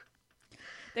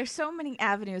 There's so many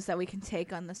avenues that we can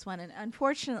take on this one, and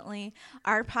unfortunately,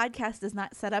 our podcast is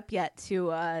not set up yet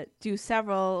to do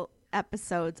several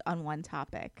episodes on one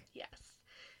topic. Yes.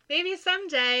 Maybe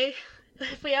someday,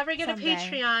 if we ever get a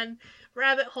Patreon,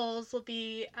 rabbit holes will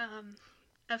be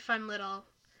a fun little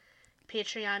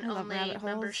Patreon-only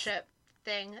membership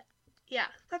thing. Yeah,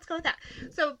 let's go with that.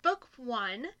 So book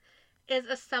 1 is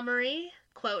a summary,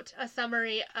 quote, a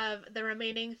summary of the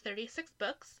remaining 36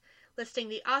 books, listing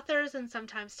the authors and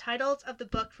sometimes titles of the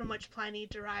book from which Pliny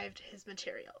derived his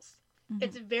materials.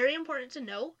 It's very important to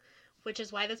know, which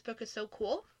is why this book is so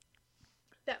cool,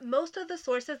 that most of the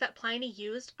sources that Pliny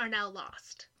used are now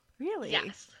lost. Really?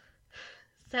 Yes.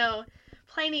 So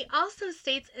Pliny also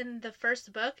states in the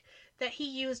first book that he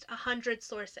used 100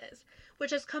 sources,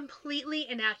 which is completely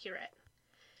inaccurate.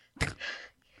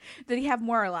 Did he have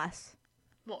more or less?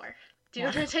 More. Do you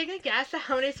want to take a guess at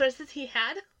how many sources he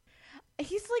had?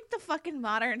 He's like the fucking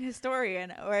modern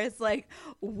historian, where it's like,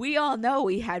 we all know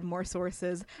we had more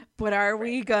sources, but are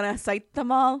we gonna cite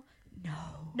them all? No.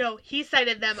 No, he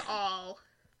cited them all.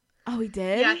 Oh, he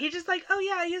did? Yeah, he just like, oh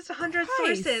yeah, I used 100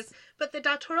 sources. But the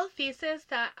doctoral thesis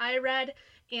that I read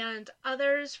and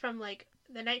others from like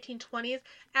the 1920s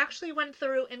actually went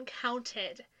through and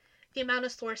counted the amount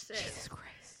of sources. Jesus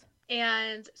Christ.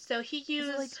 And so he used...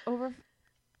 Is it like over...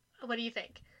 What do you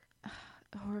think?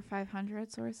 Over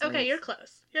 500 sources? Okay, you're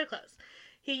close. You're close.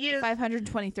 He used...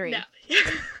 523. No.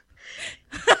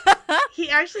 He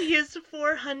actually used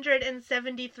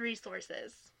 473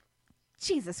 sources.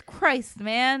 Jesus Christ,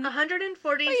 man.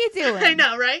 140... What are you doing? I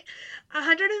know, right?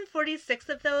 146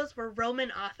 of those were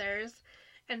Roman authors,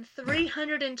 and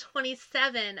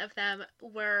 327 of them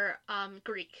were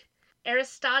Greek.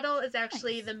 Aristotle is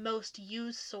actually the most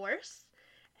used source,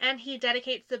 and he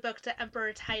dedicates the book to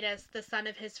Emperor Titus, the son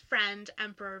of his friend,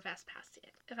 Emperor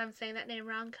Vespasian. If I'm saying that name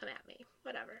wrong, come at me.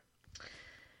 Whatever.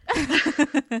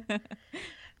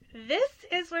 This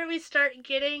is where we start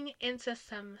getting into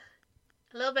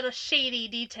a little bit of shady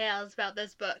details about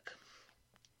this book.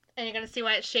 And you're going to see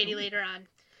why it's shady later on.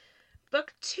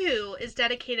 Book 2 is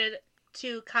dedicated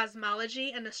to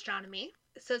cosmology and astronomy.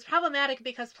 So it's problematic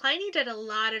because Pliny did a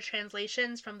lot of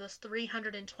translations from those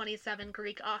 327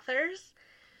 Greek authors.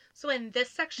 So in this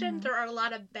section, there are a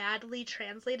lot of badly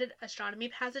translated astronomy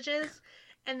passages,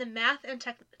 and the math and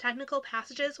technical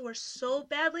passages were so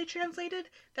badly translated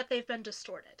that they've been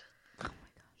distorted. Oh my God.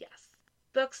 Yes.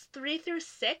 Books 3 through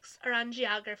 6 are on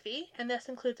geography, and this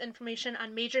includes information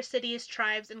on major cities,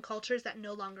 tribes, and cultures that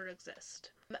no longer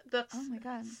exist. Books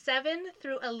 7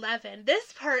 through 11.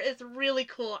 This part is really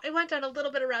cool. I went down a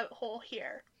little bit of rabbit hole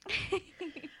here.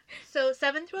 So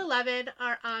 7 through 11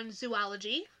 are on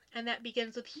zoology, and that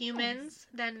begins with humans,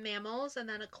 then mammals, and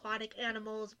then aquatic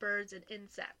animals, birds, and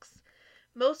insects.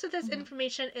 Most of this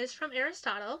information is from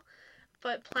Aristotle,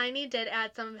 but Pliny did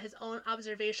add some of his own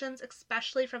observations,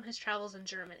 especially from his travels in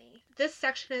Germany. This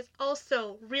section is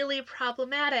also really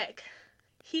problematic.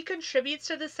 he contributes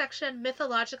to this section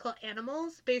mythological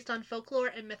animals based on folklore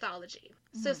and mythology.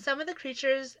 So some of the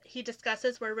creatures he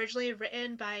discusses were originally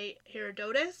written by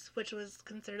Herodotus, which was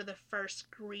considered the first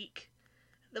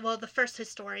the first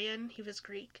historian. He was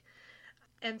Greek.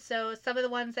 And so some of the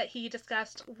ones that he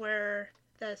discussed were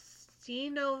the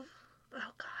Cynocephali?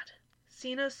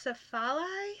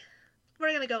 We're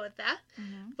going to go with that,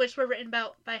 which were written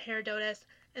about by Herodotus,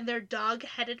 and they're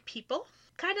dog-headed people.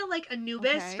 Kind of like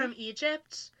Anubis from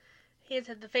Egypt. He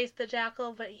had the face of the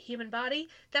jackal, but human body.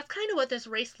 That's kind of what this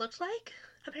race looked like,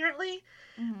 apparently.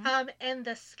 And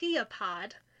the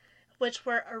Sciapod, which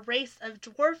were a race of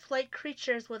dwarf-like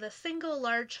creatures with a single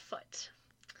large foot.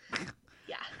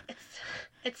 Yeah,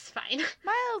 it's fine.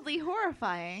 Mildly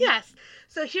horrifying. Yes.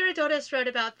 So Herodotus wrote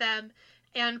about them,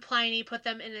 and Pliny put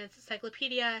them in his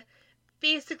encyclopedia,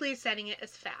 basically setting it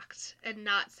as fact and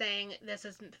not saying this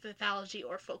is mythology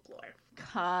or folklore.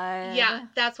 God. Yeah,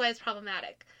 that's why it's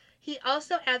problematic. He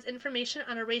also adds information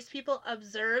on a race people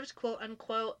observed, quote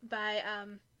unquote, by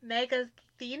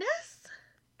Megasthenes,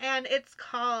 and it's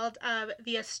called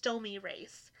the Astomi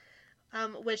race,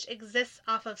 which exists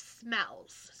off of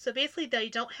smells. So basically, they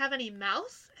don't have any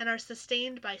mouths and are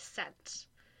sustained by scent.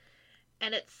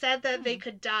 And it's said that they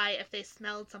could die if they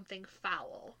smelled something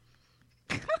foul.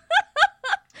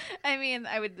 I mean,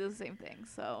 I would do the same thing,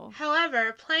 so.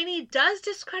 However, Pliny does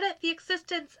discredit the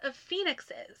existence of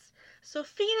phoenixes. So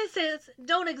phoenixes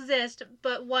don't exist,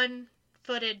 but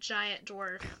one-footed giant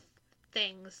dwarf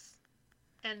things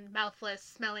and mouthless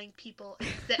smelling people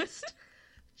exist.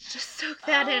 Just soak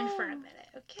that in for a minute,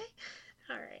 okay?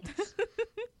 All right.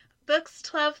 Books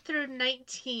 12 through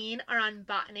 19 are on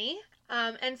botany.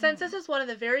 And since this is one of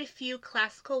the very few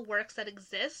classical works that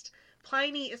exist,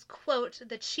 Pliny is, quote,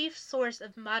 the chief source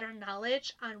of modern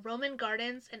knowledge on Roman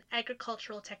gardens and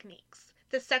agricultural techniques.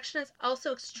 This section is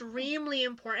also extremely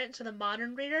important to the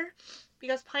modern reader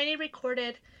because Pliny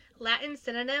recorded Latin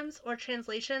synonyms or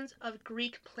translations of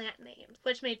Greek plant names,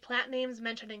 which made plant names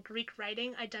mentioned in Greek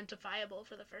writing identifiable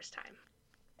for the first time.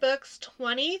 Books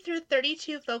 20 through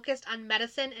 32 focused on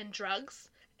medicine and drugs.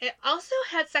 It also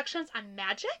had sections on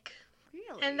magic.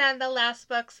 Really? And then the last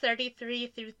books, 33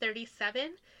 through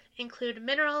 37, include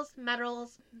minerals,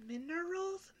 metals,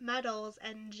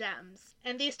 and gems.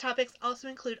 And these topics also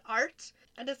include art,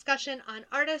 a discussion on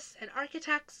artists and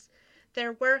architects,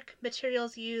 their work,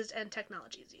 materials used, and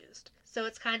technologies used. So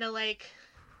it's kind of like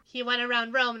he went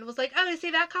around Rome and was like, oh, you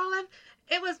see that column?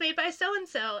 It was made by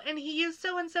so-and-so, and he used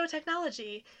so-and-so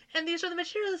technology, and these are the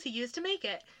materials he used to make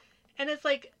it. And it's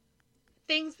like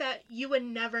things that you would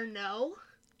never know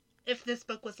if this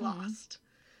book was lost.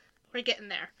 We're getting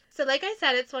there. So like I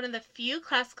said, it's one of the few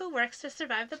classical works to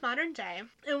survive the modern day,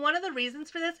 and one of the reasons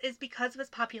for this is because of its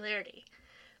popularity.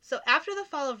 So after the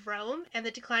fall of Rome and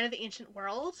the decline of the ancient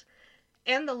world,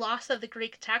 and the loss of the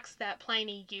Greek text that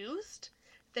Pliny used,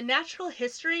 the natural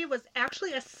history was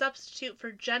actually a substitute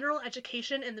for general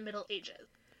education in the Middle Ages.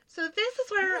 So this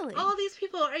is where all these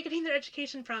people are getting their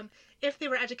education from, if they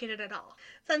were educated at all.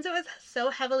 Since it was so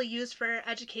heavily used for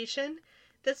education,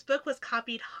 this book was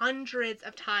copied hundreds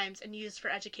of times and used for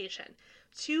education.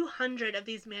 200 of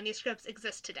these manuscripts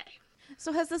exist today.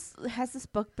 So has this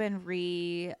book been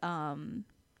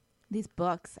these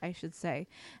books, I should say,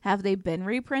 have they been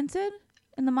reprinted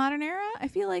in the modern era? I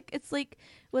feel like it's like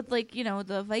with like, you know,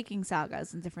 the Viking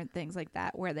sagas and different things like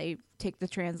that, where they take the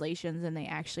translations and they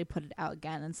actually put it out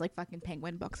again. And it's like fucking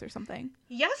Penguin books or something.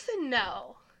 Yes and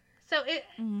no. So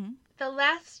the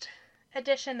last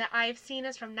edition that I've seen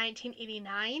is from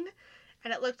 1989,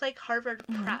 and it looked like Harvard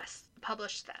Press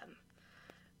published them.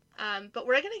 But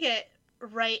we're going to get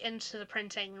right into the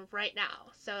printing right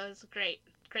now. So it's a great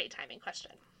timing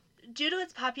question. Due to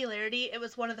its popularity, it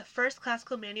was one of the first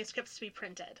classical manuscripts to be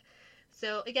printed.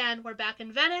 So again, we're back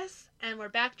in Venice, and we're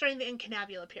back during the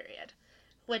Incunabula period,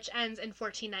 which ends in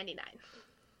 1499.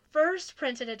 First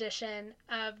printed edition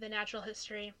of the Natural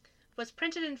History was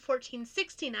printed in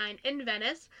 1469 in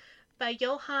Venice by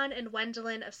Johann and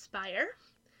Wendelin of Speyer.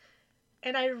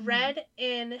 And I read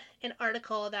in an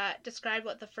article that described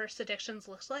what the first editions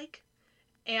looked like,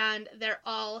 and they're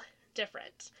all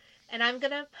different. And I'm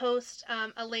going to post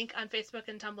a link on Facebook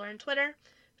and Tumblr and Twitter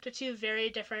to 2 very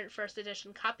different first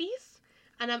edition copies.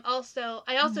 And I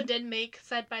also did make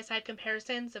side-by-side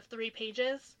comparisons of 3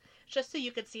 pages, just so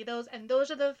you could see those. And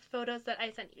those are the photos that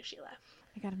I sent you, Sheila. Oh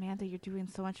my God, Amanda, you're doing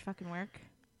so much fucking work.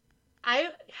 I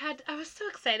was so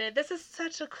excited. This is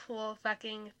such a cool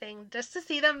fucking thing. Just to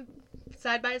see them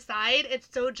side by side, it's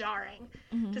so jarring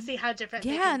to see how different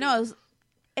they can be.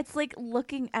 It's like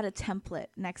looking at a template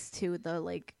next to the,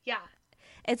 like... Yeah.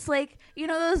 It's like, you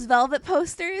know those Velvet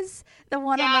posters? The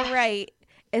one on the right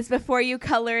is before you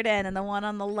color it in, and the one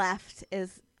on the left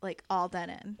is like all done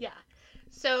in. Yeah.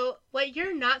 So what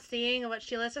you're not seeing and what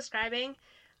Sheila's describing,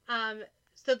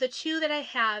 so the two that I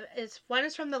have is one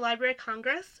is from the Library of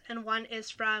Congress and one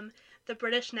is from the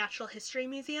British Natural History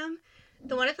Museum.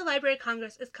 The one at the Library of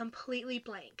Congress is completely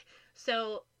blank.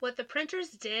 So what the printers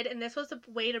did, and this was a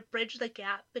way to bridge the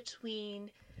gap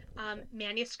between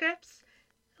manuscripts,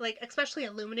 like especially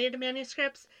illuminated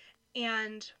manuscripts,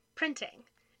 and printing.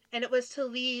 And it was to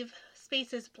leave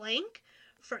spaces blank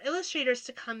for illustrators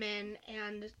to come in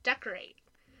and decorate.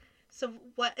 So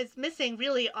what is missing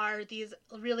really are these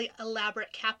really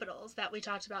elaborate capitals that we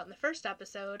talked about in the first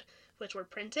episode, which were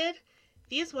printed.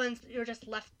 These ones, you're just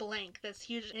left blank. This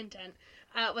huge indent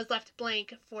was left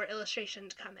blank for illustration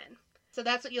to come in. So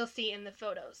that's what you'll see in the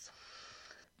photos.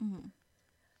 Mm-hmm.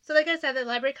 So like I said, the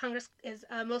Library of Congress is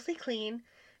mostly clean,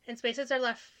 and spaces are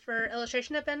left for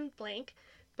illustration have been blank,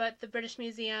 but the British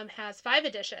Museum has 5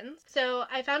 editions. So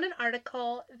I found an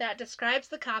article that describes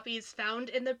the copies found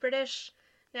in the British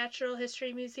Natural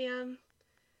History Museum.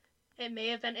 It may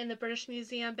have been in the British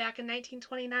Museum back in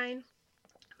 1929,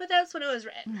 but that's when it was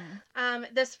written.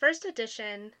 Mm-hmm. This first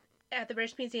edition at the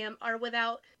British Museum are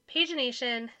without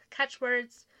pagination,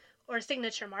 catchwords, or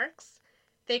signature marks.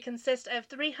 They consist of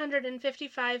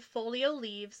 355 folio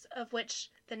leaves, of which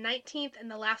the 19th and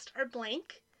the last are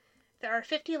blank. There are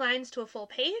 50 lines to a full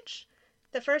page.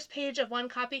 The first page of one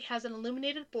copy has an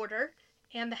illuminated border,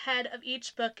 and the head of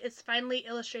each book is finely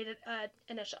illustrated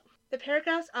initial. The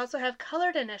paragraphs also have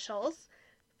colored initials,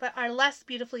 but are less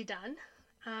beautifully done.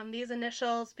 These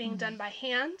initials being done by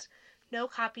hand, no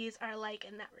copies are alike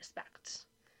in that respect.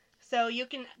 So you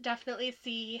can definitely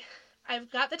see,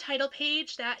 I've got the title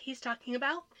page that he's talking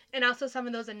about, and also some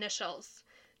of those initials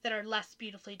that are less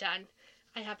beautifully done.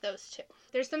 I have those too.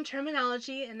 There's some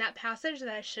terminology in that passage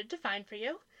that I should define for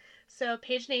you. So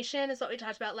pagination is what we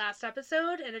talked about last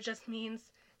episode, and it just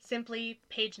means simply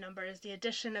page numbers, the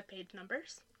addition of page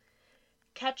numbers.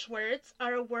 Catchwords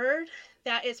are a word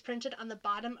that is printed on the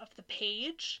bottom of the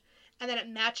page, and then it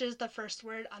matches the first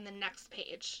word on the next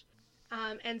page.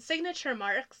 And signature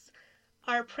marks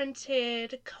are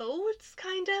printed codes,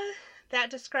 kinda, that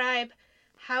describe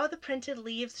how the printed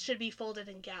leaves should be folded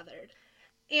and gathered.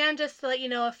 And just to let you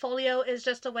know, a folio is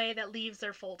just a way that leaves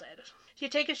are folded. If you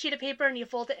take a sheet of paper and you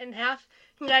fold it in half,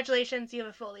 congratulations, you have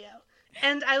a folio.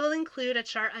 And I will include a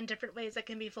chart on different ways that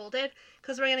can be folded,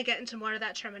 because we're going to get into more of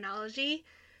that terminology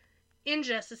in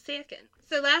just a second.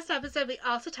 So last episode, we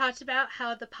also talked about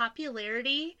how the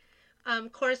popularity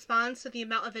corresponds to the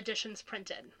amount of editions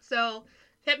printed. So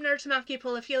Hypner Timofsky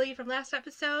Polifili from last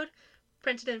episode,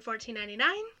 printed in 1499,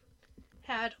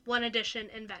 had 1 edition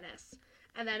in Venice.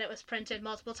 And then it was printed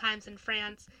multiple times in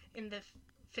France in the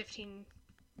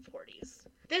 1540s.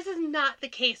 This is not the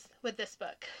case with this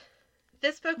book.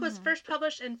 This book was first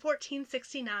published in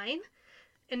 1469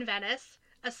 in Venice.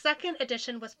 A second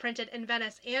edition was printed in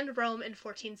Venice and Rome in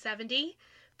 1470,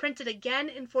 printed again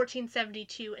in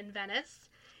 1472 in Venice,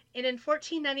 and in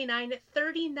 1499,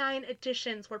 39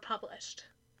 editions were published.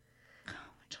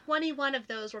 21 of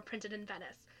those were printed in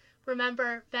Venice.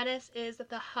 Remember, Venice is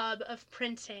the hub of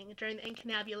printing during the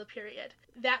Incunabula period.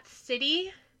 That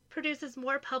city produces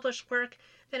more published work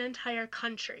than entire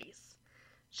countries.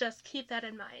 Just keep that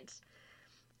in mind.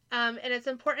 And it's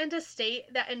important to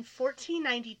state that in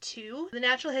 1492, the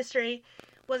Natural History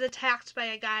was attacked by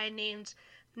a guy named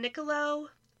Niccolo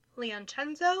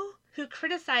Leoncenzo, who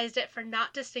criticized it for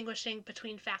not distinguishing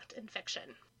between fact and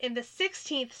fiction. In the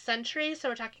 16th century, so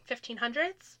we're talking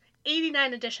 1500s,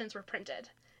 89 editions were printed.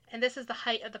 And this is the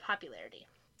height of the popularity.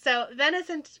 So Venice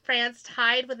and France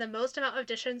tied with the most amount of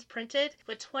editions printed,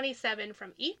 with 27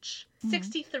 from each.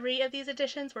 63 of these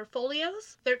editions were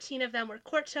folios, 13 of them were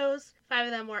quartos, 5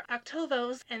 of them were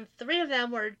octavos, and 3 of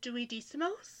them were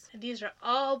duodecimos. And these are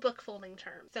all book folding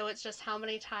terms, so it's just how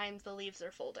many times the leaves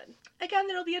are folded. Again,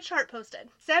 there will be a chart posted.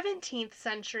 17th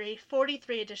century,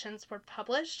 43 editions were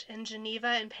published, and Geneva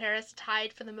and Paris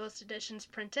tied for the most editions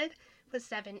printed, with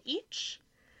 7 each.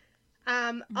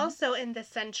 Also in this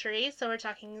century, so we're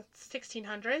talking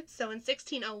 1600s, so in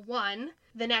 1601,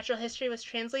 the Natural History was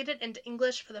translated into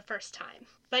English for the first time,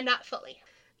 but not fully.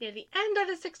 Near the end of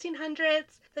the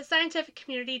 1600s, the scientific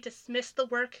community dismissed the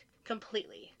work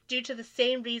completely, due to the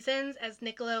same reasons as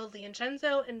Niccolo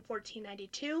Leoncenzo in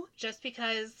 1492, just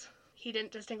because he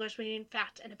didn't distinguish between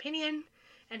fact and opinion,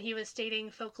 and he was stating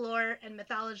folklore and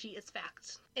mythology as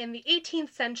fact. In the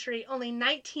 18th century, only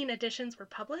 19 editions were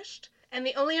published, and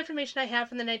the only information I have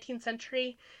from the 19th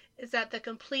century is that the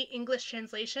complete English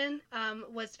translation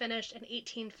was finished in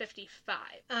 1855.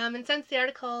 And since the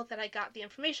article that I got the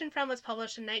information from was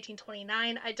published in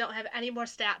 1929, I don't have any more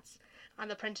stats on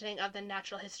the printing of the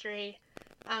natural history.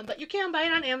 But you can buy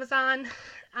it on Amazon.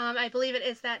 I believe it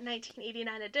is that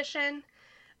 1989 edition.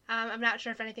 I'm not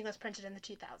sure if anything was printed in the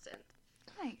 2000s.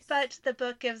 Nice. But the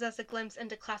book gives us a glimpse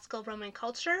into classical Roman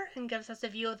culture and gives us a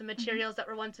view of the materials that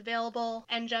were once available,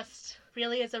 and just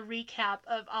really is a recap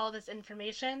of all this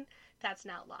information that's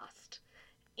now lost.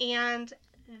 And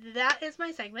that is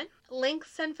my segment.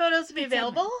 Links and photos will be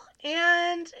available,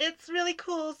 and it's really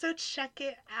cool, so check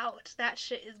it out. That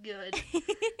shit is good.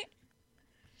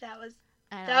 That was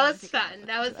fun.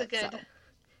 That's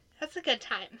a good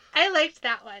time. I liked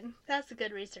that one. That's a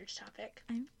good research topic.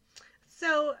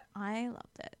 So I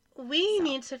loved it. We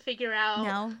need to figure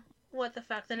out what the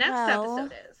fuck the next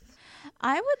episode is.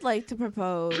 I would like to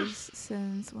propose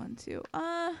since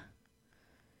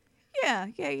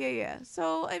yeah.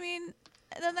 So, I mean,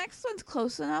 the next one's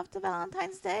close enough to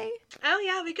Valentine's Day. Oh,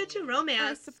 yeah, we could do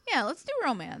romance. Yeah, let's do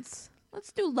romance.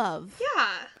 Let's do love.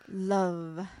 Yeah.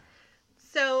 Love.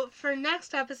 So, for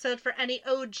next episode, for any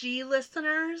OG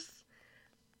listeners,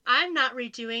 I'm not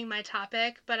redoing my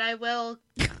topic, but I will,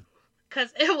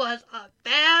 because it was a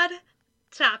bad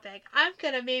topic. I'm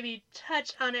going to maybe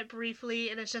touch on it briefly,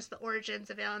 and it's just the origins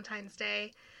of Valentine's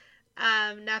Day.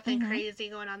 Nothing crazy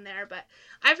going on there, but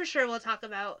I for sure will talk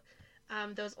about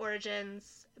those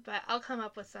origins, but I'll come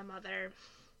up with some other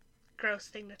gross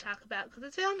thing to talk about, because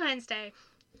it's Valentine's Day.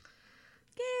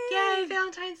 Yay,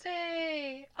 Valentine's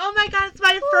Day! Oh my god, it's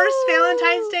my first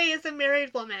Valentine's Day as a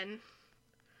married woman.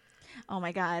 Oh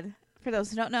my god. For those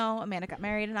who don't know, Amanda got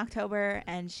married in October,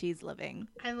 and she's living.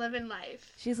 I'm living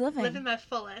life. She's living. Living my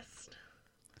fullest.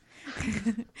 This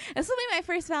will be my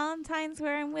first Valentine's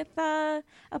where I'm with a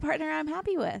partner I'm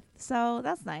happy with. So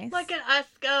that's nice. Look at us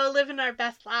go, living our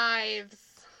best lives.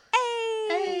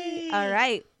 Hey! All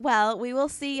right. Well, we will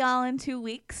see y'all in 2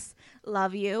 weeks.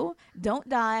 Love you. Don't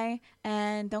die.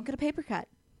 And don't get a paper cut.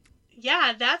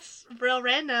 Yeah, that's real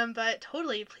random, but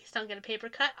totally, please don't get a paper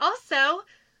cut. Also,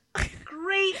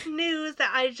 great news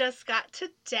that I just got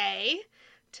today.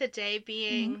 Today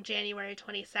being January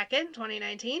 22nd,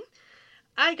 2019.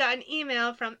 I got an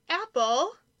email from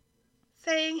Apple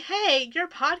saying, hey, your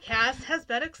podcast has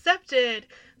been accepted.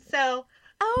 So,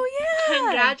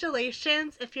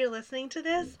 congratulations if you're listening to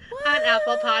this on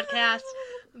Apple Podcasts,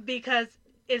 because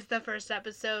it's the first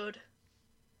episode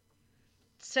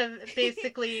to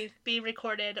basically be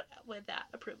recorded with that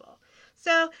approval.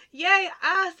 So, yay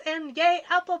us and yay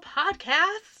Apple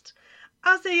Podcast.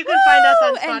 Also, you can find us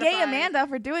on Spotify. And yay Amanda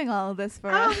for doing all of this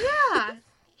for us. Oh, yeah.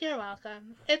 You're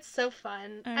welcome. It's so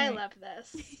fun. All I right. love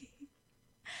this.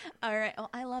 All right.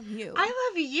 Well, I love you. I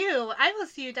love you. I will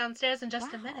see you downstairs in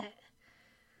just a minute.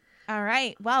 All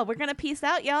right. Well, we're going to peace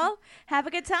out, y'all. Have a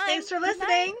good time. Thanks for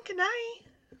listening. Good night.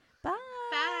 Bye.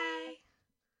 Bye.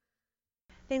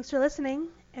 Thanks for listening.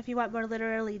 If you want more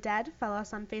Literally Dead, follow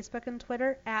us on Facebook and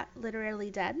Twitter at Literally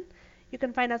Dead. You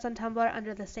can find us on Tumblr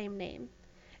under the same name.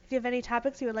 If you have any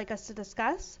topics you would like us to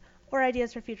discuss, or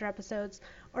ideas for future episodes,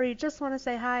 or you just want to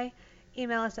say hi,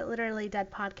 email us at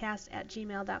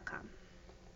literallydeadpodcast@gmail.com.